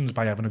positions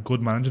by having a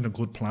good manager and a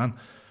good plan.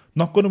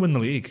 Not going to win the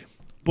league,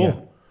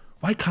 but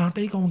why can't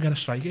they go and get a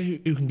striker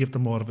who can give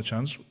them more of a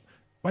chance?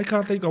 Why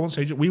can't they go and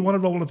say, we want to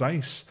roll the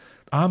dice?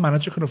 Our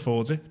manager can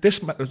afford it.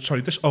 This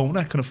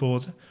owner can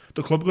afford it.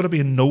 The club are going to be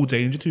in no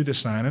danger to this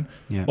signing.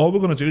 Yeah. All we're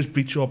going to do is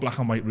breach your black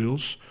and white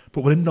rules,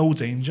 but we're in no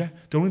danger.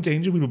 The only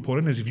danger we will put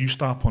in is if you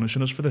start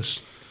punishing us for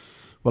this.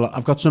 Well,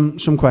 I've got some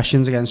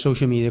questions, again,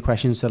 social media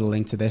questions that are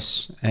linked to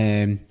this.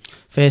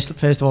 First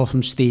of all,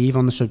 from Steve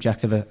on the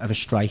subject of a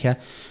striker.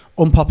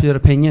 Unpopular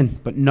opinion,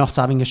 but not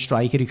having a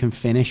striker who can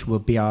finish will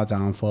be our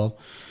downfall.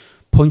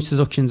 Points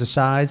deductions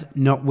aside,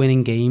 not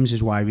winning games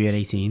is why we are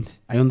 18th.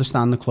 I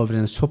understand the club are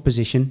in a tough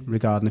position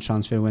regarding the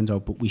transfer window,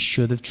 but we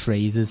should have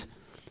traded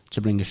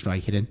to bring a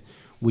striker in.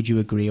 Would you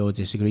agree or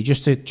disagree?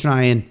 Just to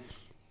try and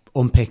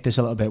unpick this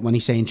a little bit, when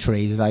he's saying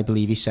traded, I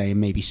believe he's saying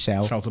maybe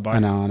sell to buy.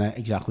 an owner,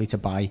 exactly, to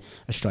buy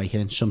a striker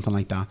in, something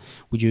like that.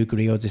 Would you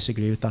agree or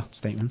disagree with that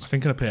statement? I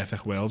think in a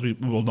perfect world,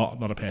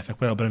 not a perfect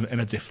world, but in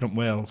a different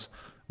world,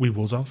 we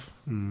would have.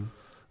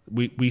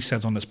 We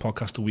said on this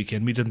podcast the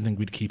weekend we didn't think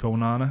we'd keep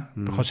Onana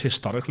because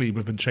historically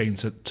we've been trained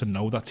to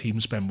know that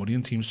teams spend money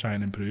and teams try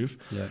and improve.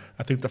 Yeah.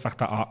 I think the fact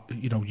that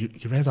you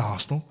read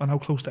Arsenal and how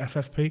close to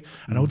FFP,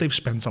 I know they've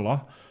spent a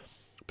lot,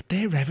 but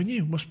their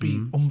revenue must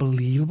be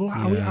unbelievable.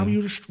 How are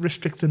you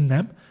restricting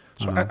them?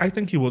 So I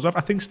think you would have.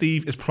 I think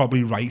Steve is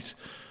probably right,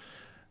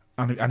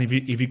 and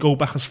if you go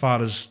back as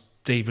far as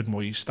David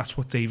Moyes, that's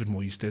what David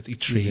Moyes did. He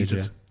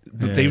traded.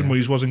 David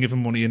Moyes wasn't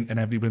given money in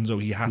every window.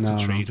 He had to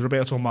trade.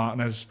 Roberto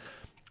Martinez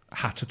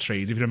had to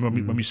trade. If you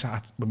remember when we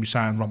signed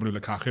Romelu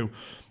Lukaku,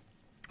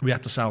 we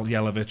had to sell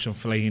Jelavic and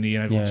Fellaini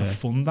and everyone to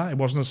fund that. It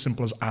wasn't as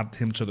simple as add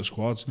him to the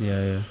squad.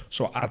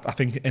 So I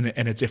think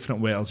in a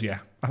different world,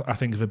 I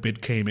think if a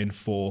bid came in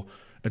for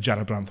a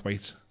Jared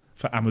Branthwaite,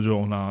 for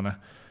Amadou Onana,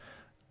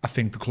 I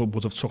think the club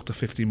would have took the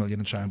 50 million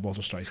and tried and bought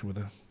a striker with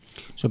it.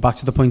 So back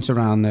to the points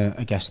around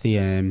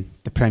the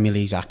Premier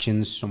League's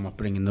actions, somewhat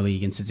bringing the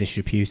league into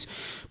disrepute.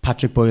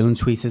 Patrick Boylan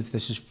tweeted,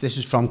 this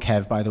is from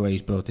Kev, by the way,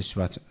 he's brought this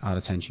to our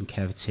attention,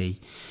 Kev T.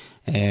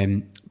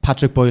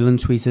 Patrick Boylan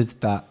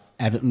tweeted that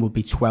Everton would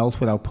be 12th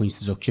without points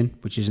deduction,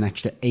 which is an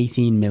extra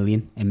 18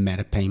 million in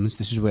merit payments.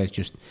 This is where it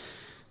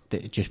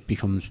just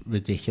becomes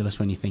ridiculous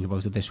when you think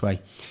about it this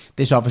way.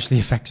 This obviously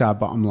affects our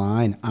bottom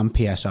line and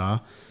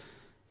PSR.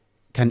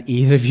 Can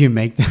either of you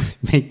make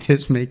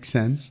this make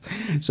sense?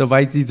 So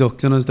by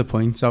deducting us the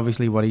points,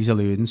 obviously what he's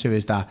alluding to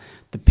is that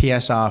the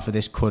PSR for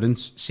this current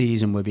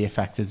season will be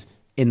affected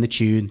to the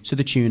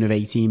tune of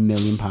 £18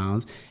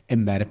 million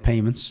in merit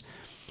payments,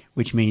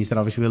 which means that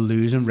obviously we're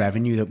losing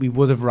revenue that we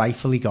would have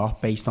rightfully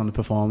got based on the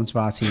performance of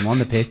our team on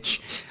the pitch,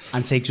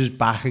 and takes us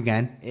back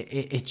again.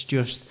 It's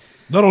just...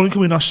 Not only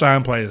can we not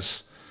sign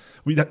players,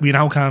 we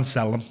now can't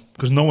sell them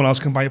because no one else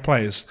can buy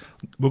players.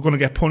 We're going to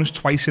get punished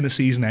twice in a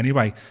season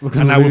anyway,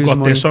 and now we've got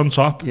money. This on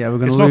top. Yeah, we're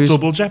going to lose. It's not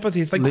double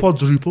jeopardy; it's like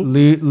quadruple.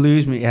 We're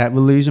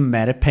losing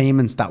merit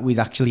payments that we'd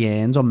actually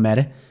earned on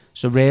merit.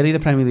 So really, the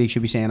Premier League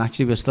should be saying,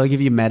 actually, we'll still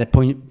give you merit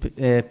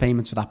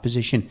payments for that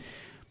position,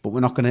 but we're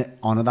not going to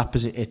honour that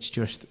position. It's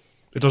just...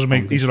 It doesn't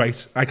make... He's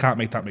right. I can't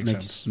make that make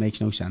sense.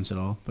 Makes no sense at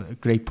all, but a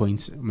great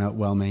point,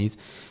 well made.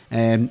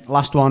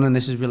 Last one, and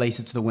this is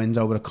related to the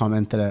window, with a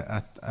comment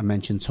that I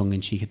mentioned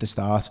tongue-in-cheek at the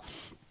start.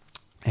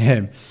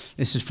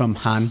 This is from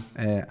Han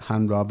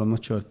Rob. I'm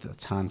not sure if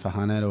that's Han for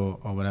Hannah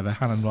or whatever.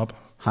 Han and Rob.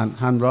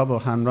 Han Rob or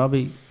Han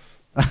Robbie.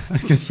 I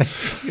was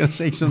going to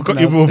say something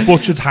else. You've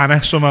butchered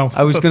Hannah somehow.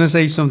 I was going to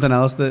say something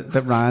else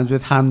that rhymes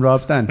with Han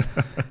Rob then,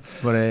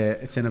 but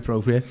it's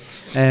inappropriate.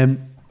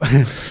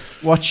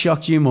 What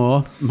shocked you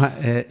more?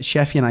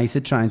 Sheffield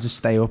United trying to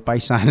stay up by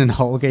signing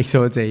Holgate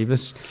or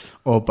Davis,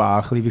 or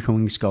Barkley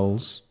becoming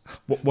Scholes?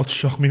 What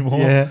shocked me more?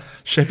 Yeah.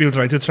 Sheffield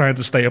United trying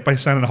to stay up by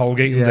signing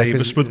Holgate and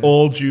Davis. With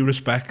all due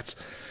respect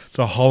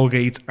to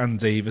Holgate and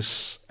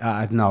Davis,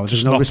 no,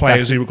 just no not respect.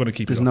 players who were going to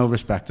keep. There's no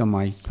respect on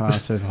my part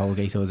for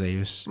Holgate or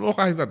Davis. Look,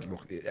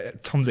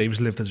 Tom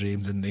Davis lived a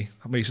dream, didn't he?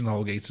 Mason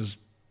Holgate is.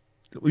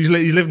 He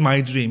lived my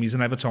dream. He's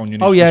an Evertonian.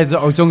 Oh yeah,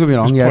 don't get me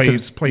wrong. Yeah,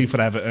 played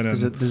for Everton.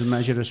 There's a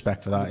measure of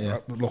respect for that. Yeah.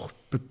 Look,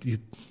 but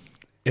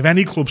if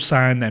any club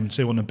sign them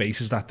two on the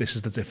basis that this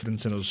is the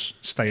difference in us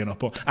staying up,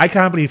 but I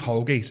can't believe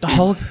Holgate,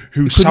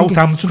 who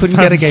Southampton couldn't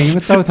get a game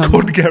at Southampton,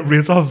 couldn't get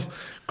rid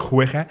of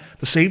quicker.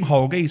 The same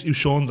Holgate who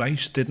Sean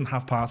Dyche didn't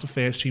have part of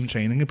first team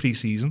training in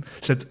pre-season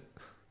said,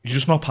 "You're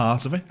just not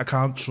part of it. I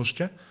can't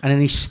trust you." And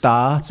then he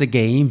starts a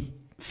game.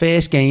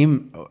 First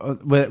game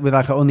with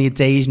like only a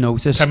day's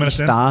notice, he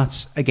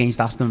starts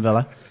against Aston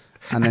Villa,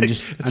 and then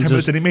just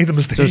he made a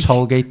mistake. Does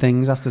Holgate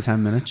things after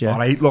 10 minutes. Yeah. All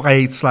right, look, I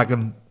hate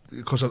slagging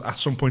because at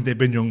some point they've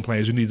been young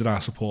players who needed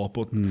our support,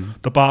 but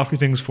the Barkley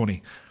thing's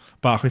funny.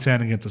 Barkley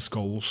turning into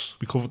Scholes.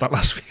 We covered that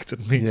last week,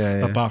 didn't we?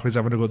 Yeah. That Barkley's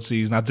having a good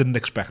season. I didn't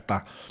expect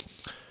that,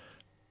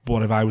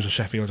 but if I was a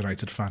Sheffield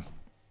United fan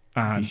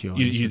and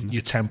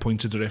you're 10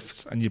 points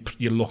adrift and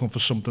you're looking for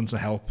something to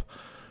help,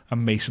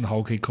 and Mason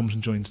Holgate comes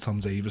and joins Tom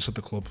Davis at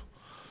the club,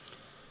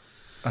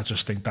 I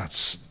just think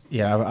that's...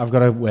 Yeah, I've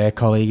got a work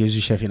colleague who's a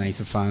Sheffield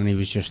United fan, and he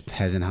was just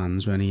head in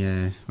hands when he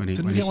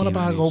didn't get one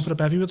about go for a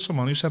bevy with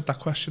someone who sent that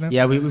question in.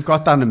 Yeah, we've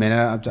got that in a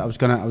minute. I was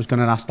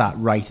gonna ask that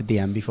right at the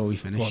end before we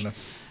finish.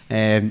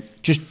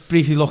 Just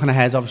briefly looking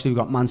ahead, obviously we've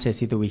got Man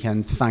City the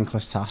weekend.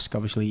 Thankless task.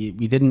 Obviously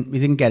we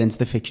didn't get into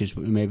the fixtures,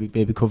 but we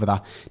maybe cover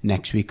that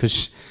next week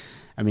because.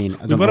 I mean,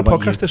 we've got a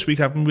podcast this week,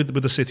 haven't we,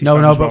 with the City?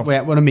 No, but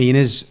what I mean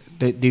is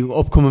the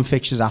upcoming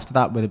fixtures after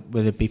that,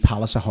 whether it be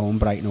Palace at home,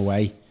 Brighton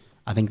away,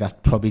 I think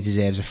that probably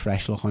deserves a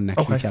fresh look on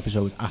next week's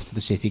episode after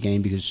the City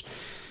game, because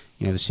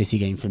the City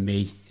game for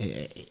me,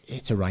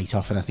 it's a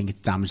write-off, and I think it's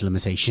damage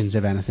limitations.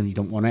 If anything, you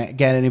don't want to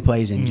get any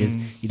players injured,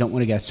 you don't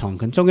want to get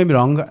Tonkin. Don't get me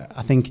wrong,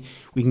 I think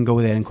we can go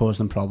there and cause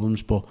them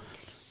problems, but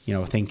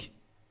I think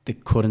the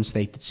current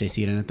state that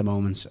City are in at the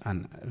moment,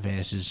 and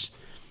versus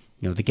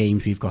the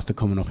games we've got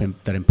coming up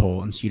that are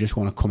important, you just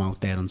want to come out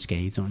there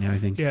unscathed, don't you, I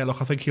think? Yeah,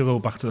 look, I think he'll go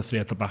back to the three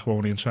at the back,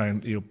 won't he, and try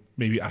and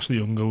maybe Ashley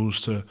Young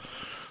goes to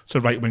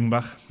right wing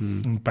back,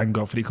 and Ben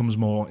Godfrey comes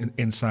more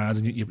inside,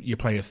 and you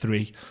play a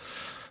three.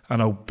 I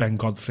know Ben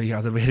Godfrey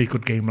had a really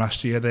good game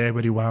last year there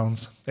where he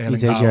wound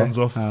Erling Haaland's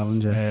up.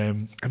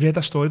 Have you heard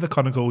that story that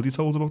Conor Cody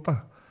told about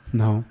that?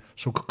 No.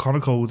 So Conor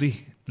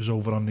Cody was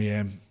over on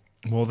the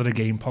More Than a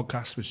Game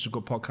podcast, which is a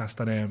good podcast,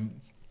 and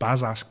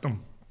Baz asked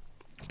him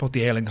about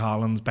the Erling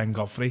Haaland, Ben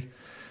Godfrey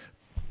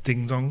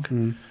ding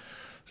dong.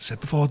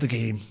 Said before the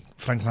game,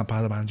 Frank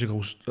Lampard, the manager,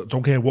 goes,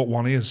 "Don't care what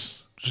one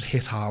is, just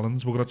hit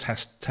Haaland. We're going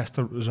to test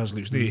the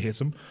resolution. You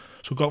hit him."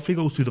 So Godfrey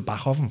goes through the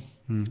back of him,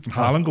 and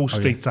Haaland goes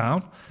straight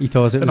down. He thought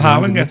it was. And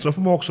Haaland gets up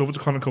and walks over to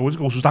Conor Cody.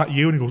 Goes, "Was that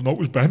you?" And he goes, "No, it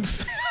was Ben."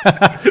 So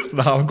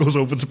the Haaland goes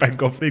over to Ben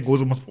Godfrey and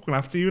goes, "I'm fucking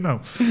after you now."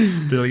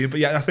 Brilliant. But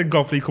yeah, I think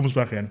Godfrey comes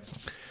back in.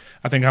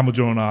 I think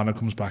Amadou Onana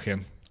comes back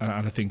in,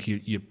 and I think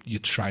you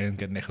try and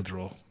get Nick a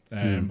draw.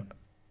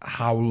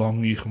 How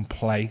long you can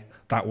play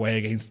that way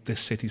against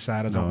this City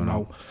side, I don't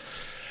know.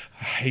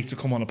 I hate to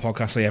come on a podcast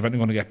and say everything's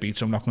going to get beat,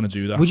 so I'm not going to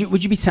do that.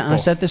 Would you be tempted? I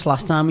said this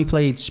last time we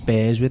played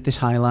Spurs with this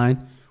high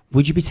line.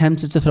 Would you be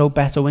tempted to throw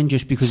Beto in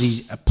just because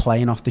he's a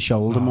playing off the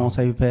shoulder more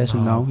type of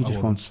person? No, you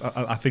just want.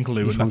 I think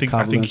Lewin. I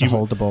think you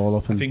hold the ball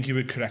up. I think you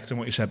were correct in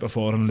what you said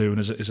before, and Lewin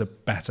is a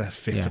better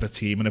fit for the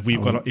team. And if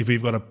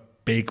we've got a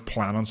big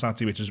plan on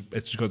Saturday, which is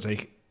it's going to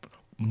take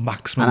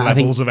maximum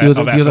levels of effort.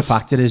 The other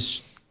factor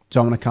is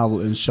Dominic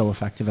Calvert-Lewin's so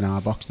effective in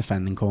our box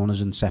defending corners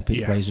and set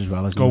piece plays as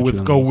well. Go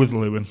with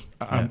Lewin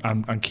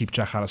and keep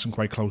Jack Harrison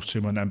quite close to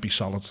him, and then be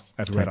solid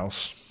everywhere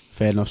else.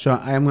 Fair enough. So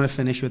I am going to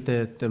finish with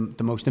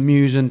the most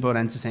amusing but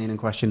entertaining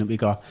question that we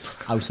got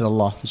out of the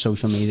lot on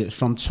social media. It's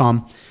from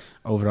Tom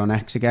over on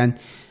X again.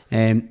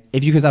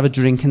 If you could have a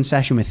drinking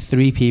session with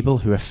 3 people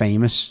who are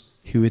famous,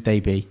 who would they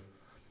be?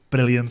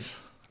 Brilliant.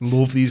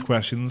 Love these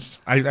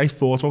questions. I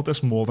thought about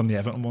this more than the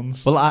Everton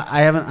ones. Well, I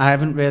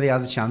haven't really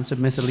had a chance,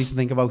 admittedly, to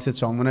think about it.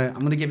 So I'm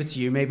gonna give it to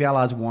you. Maybe I'll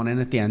add one in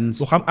at the end.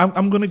 Look,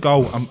 I'm gonna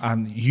go,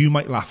 and you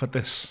might laugh at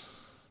this.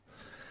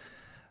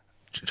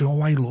 Do you know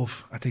what I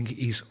love? I think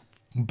he's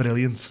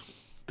brilliant.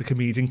 The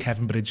comedian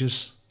Kevin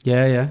Bridges.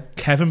 Yeah.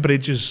 Kevin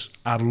Bridges.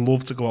 I'd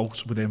love to go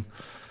out with him.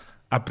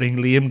 I'd bring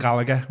Liam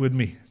Gallagher with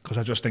me because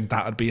I just think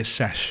that'd be a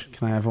sesh.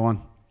 Can I have one?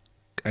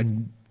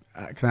 And.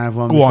 Can I have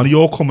one? Go on,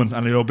 you're coming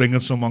and you're bringing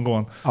someone, go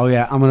on. Oh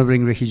yeah, I'm going to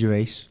bring Ricky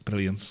Gervais.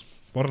 Brilliant.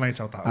 What a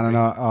night out that I don't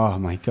know, oh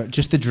my God.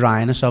 Just the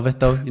dryness of it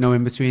though,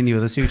 in between the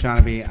other two trying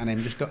to be, and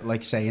him just got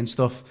like saying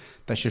stuff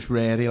that's just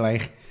really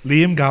like...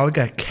 Liam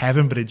Gallagher,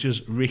 Kevin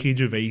Bridges, Ricky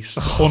Gervais,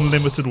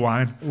 unlimited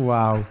wine.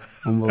 Wow,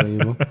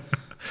 unbelievable.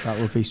 That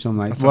would be some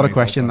night. What a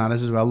question that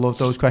is as well. Love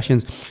those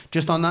questions.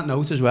 Just on that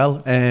note as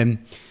well,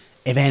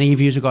 if any of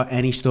you have got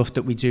any stuff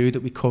that we do,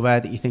 that we cover,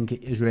 that you think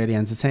is really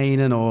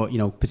entertaining or, you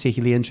know,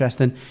 particularly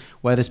interesting,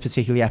 whether it's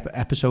particularly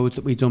episodes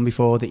that we've done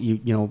before that you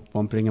know,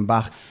 want bringing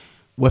back,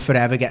 we're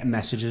forever getting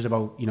messages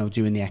about, you know,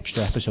 doing the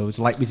extra episodes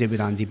like we did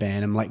with Andy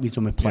Burnham, like we've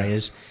done with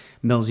players.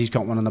 Millsy's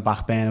got one on the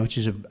back burner, which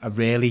is a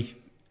really...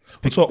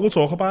 We'll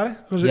talk about it,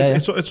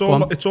 because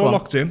it's all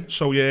locked in.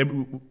 So, yeah,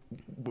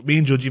 me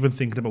and Judge have been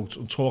thinking about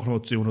and talking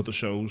about doing other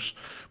shows.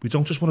 We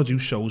don't just want to do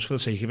shows for the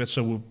sake of it,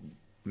 so,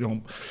 you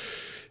know...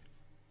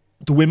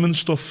 The women's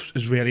stuff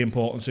is really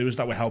important too, is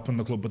that we're helping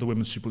the club with the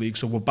Women's Super League.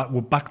 So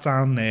we're back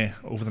down there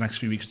over the next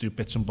few weeks to do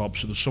bits and bobs.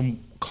 So there's some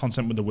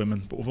content with the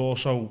women, but we've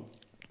also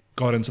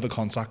got into the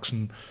contacts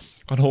and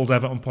got hold of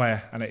Everton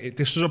player. And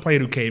this was a player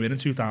who came in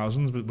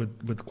 2000s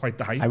with quite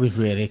the hype. I was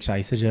really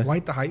excited, yeah.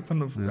 Quite the hype,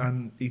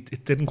 and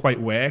it didn't quite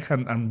work.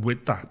 And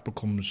with that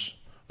becomes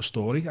a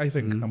story, I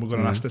think. And we're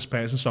going to ask this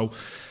person. So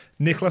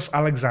Nicholas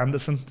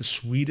Alexandersson, the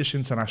Swedish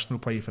international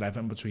player for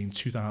Everton between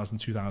 2000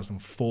 and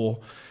 2004,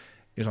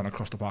 is on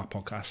Across the Park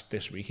podcast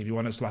this week. If you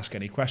want us to ask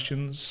any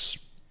questions,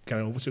 get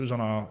it over to us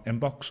on our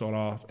inbox or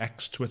our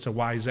X, Twitter,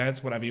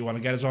 YZ, whatever you want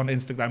to get us on,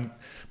 Instagram.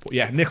 But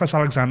yeah, Nicholas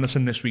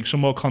Alexandersson this week, some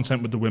more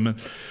content with the women.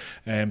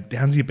 The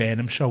Andy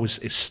Burnham show is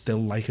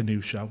still like a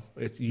new show.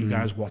 You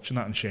guys watching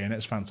that and sharing it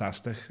is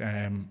fantastic.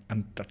 And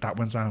that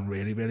went down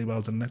really, really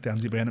well, didn't it? The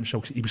Andy Burnham show,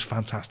 he was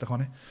fantastic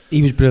on it.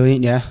 He was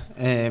brilliant, yeah.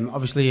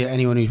 Obviously,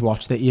 anyone who's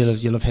watched it,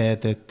 you'll have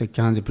heard the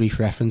kind of brief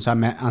reference. I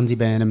met Andy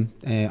Burnham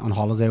on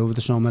holiday over the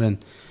summer,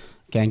 and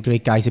again,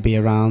 great guy to be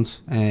around.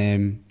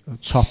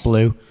 Top blue,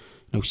 you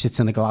know, sits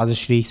in the Gladys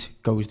Street,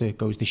 goes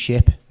the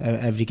ship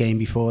every game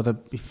before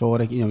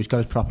it. You know, he's got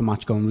his proper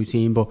match going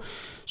routine, but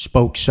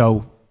spoke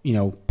so, you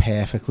know,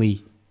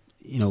 perfectly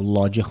and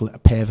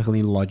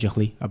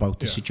logically about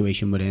the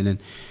situation we're in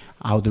and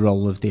how the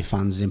role of the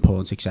fans is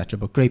important, etc.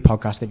 But great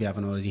podcast if you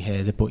haven't already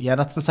heard it. But yeah,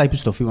 that's the type of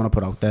stuff we want to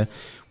put out there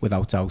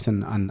without doubt,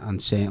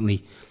 and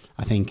certainly,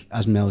 I think,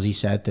 as Millsy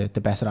said,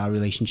 the better our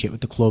relationship with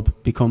the club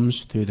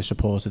becomes through the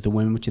support of the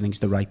women, which I think is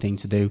the right thing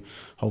to do.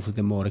 Hopefully,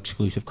 the more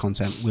exclusive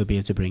content we'll be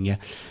able to bring you.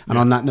 And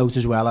on that note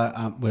as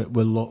well,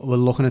 we're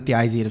looking at the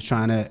idea of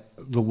trying to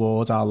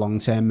reward our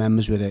long-term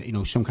members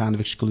with some kind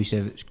of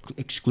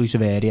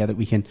exclusive area that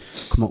we can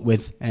come up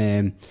with.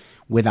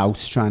 Without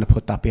trying to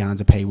put that behind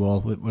a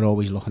paywall. We're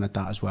always looking at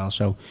that as well.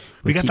 So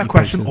we get that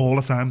question all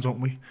the time, don't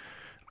we?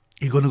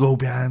 You're going to go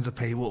behind a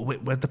paywall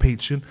with the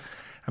Patreon.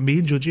 And me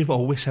and Judgy have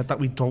always said that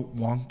we don't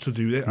want to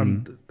do it.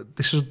 And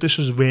this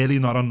is really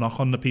not a knock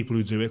on the people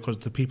who do it, because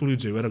the people who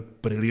do it are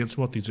brilliant at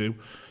what they do.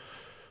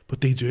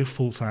 But they do it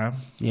full time.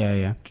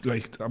 Yeah.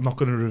 Like, I'm not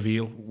going to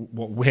reveal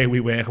where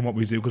we work and what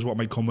we do, because what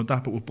might come with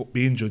that. But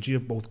me and Judgy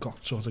have both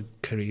got sort of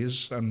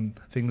careers and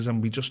things,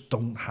 and we just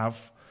don't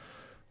have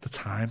the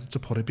time to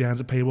put it behind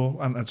a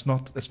paywall. And it's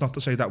not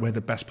to say that we're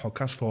the best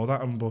podcast for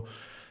that, but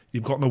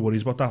you've got no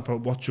worries about that.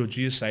 But what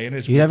Judgy is saying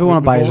is, if you ever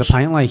want to buy us a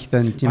pint,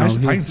 then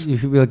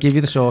we'll give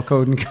you the sort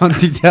code and account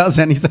details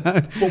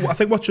anytime. But I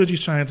think what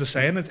Judgy's trying to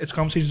say, and it's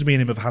conversations me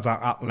and him have had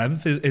at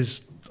length,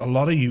 is a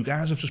lot of you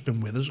guys have just been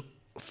with us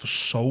for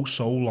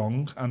so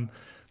long and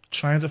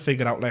trying to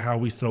figure out like how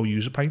we throw you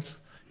a pint,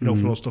 for all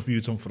the stuff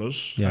you've done for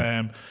us.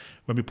 Yeah.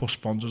 When we put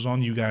sponsors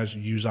on, you guys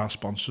use our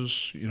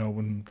sponsors,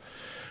 and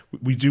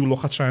we do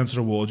look at trying to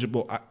reward you.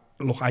 But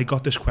I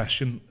got this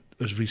question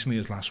as recently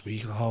as last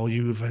week. Oh,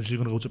 you eventually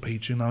going to go to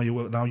Patreon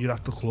now you're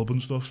at the club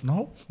and stuff.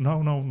 No.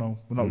 We're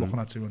not looking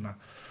at doing that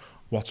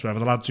whatsoever.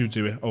 The lads who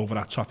do it over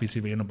at Toffee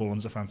TV and the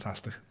Bullens are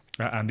fantastic.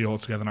 And the All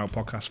Together Now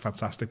podcast,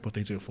 fantastic, but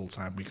they do it full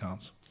time. We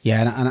can't.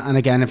 Yeah, and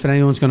again, if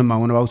anyone's going to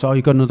moan about,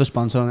 you've got another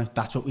sponsor on it,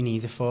 that's what we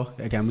need it for.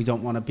 Again, we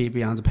don't want to be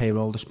behind the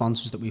payroll. The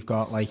sponsors that we've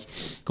got, like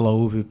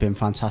Globe, who've been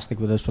fantastic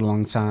with us for a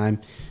long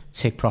time,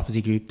 Tick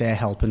Property Group, they're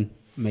helping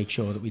make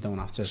sure that we don't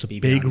have to. It's a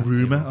big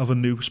rumour of a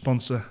new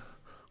sponsor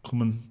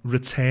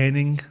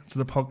returning to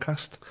the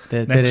podcast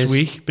next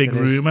week. Big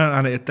rumour,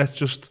 and that's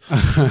just we're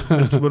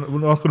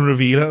not going to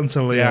reveal it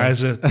until the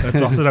I's are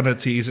dotted and the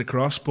T's are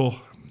crossed. But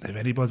if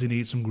anybody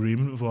needs some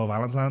grooming before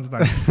Valentine's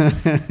Day,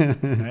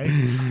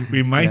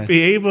 we might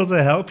be able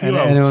to help you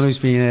out. Anyone who's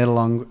been here a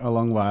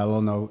long while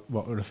will know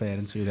what we're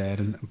referring to there,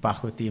 and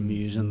back with the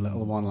amusing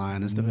little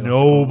one-liners.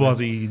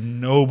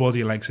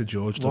 Nobody likes a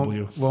George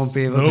W. Won't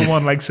be able no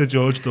one likes a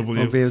George W.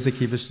 Won't be able to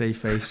keep a straight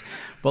face.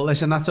 But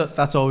listen,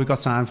 that's all we've got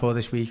time for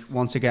this week.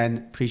 Once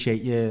again,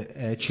 appreciate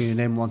you tuning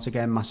in. Once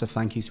again, massive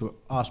thank you to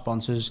our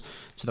sponsors,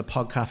 to the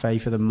Pod Cafe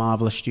for the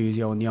marvellous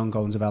studio and the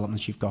ongoing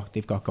developments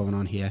they've got going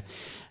on here.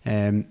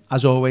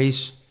 As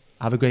always,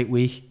 have a great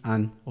week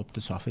and up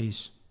the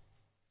toffees.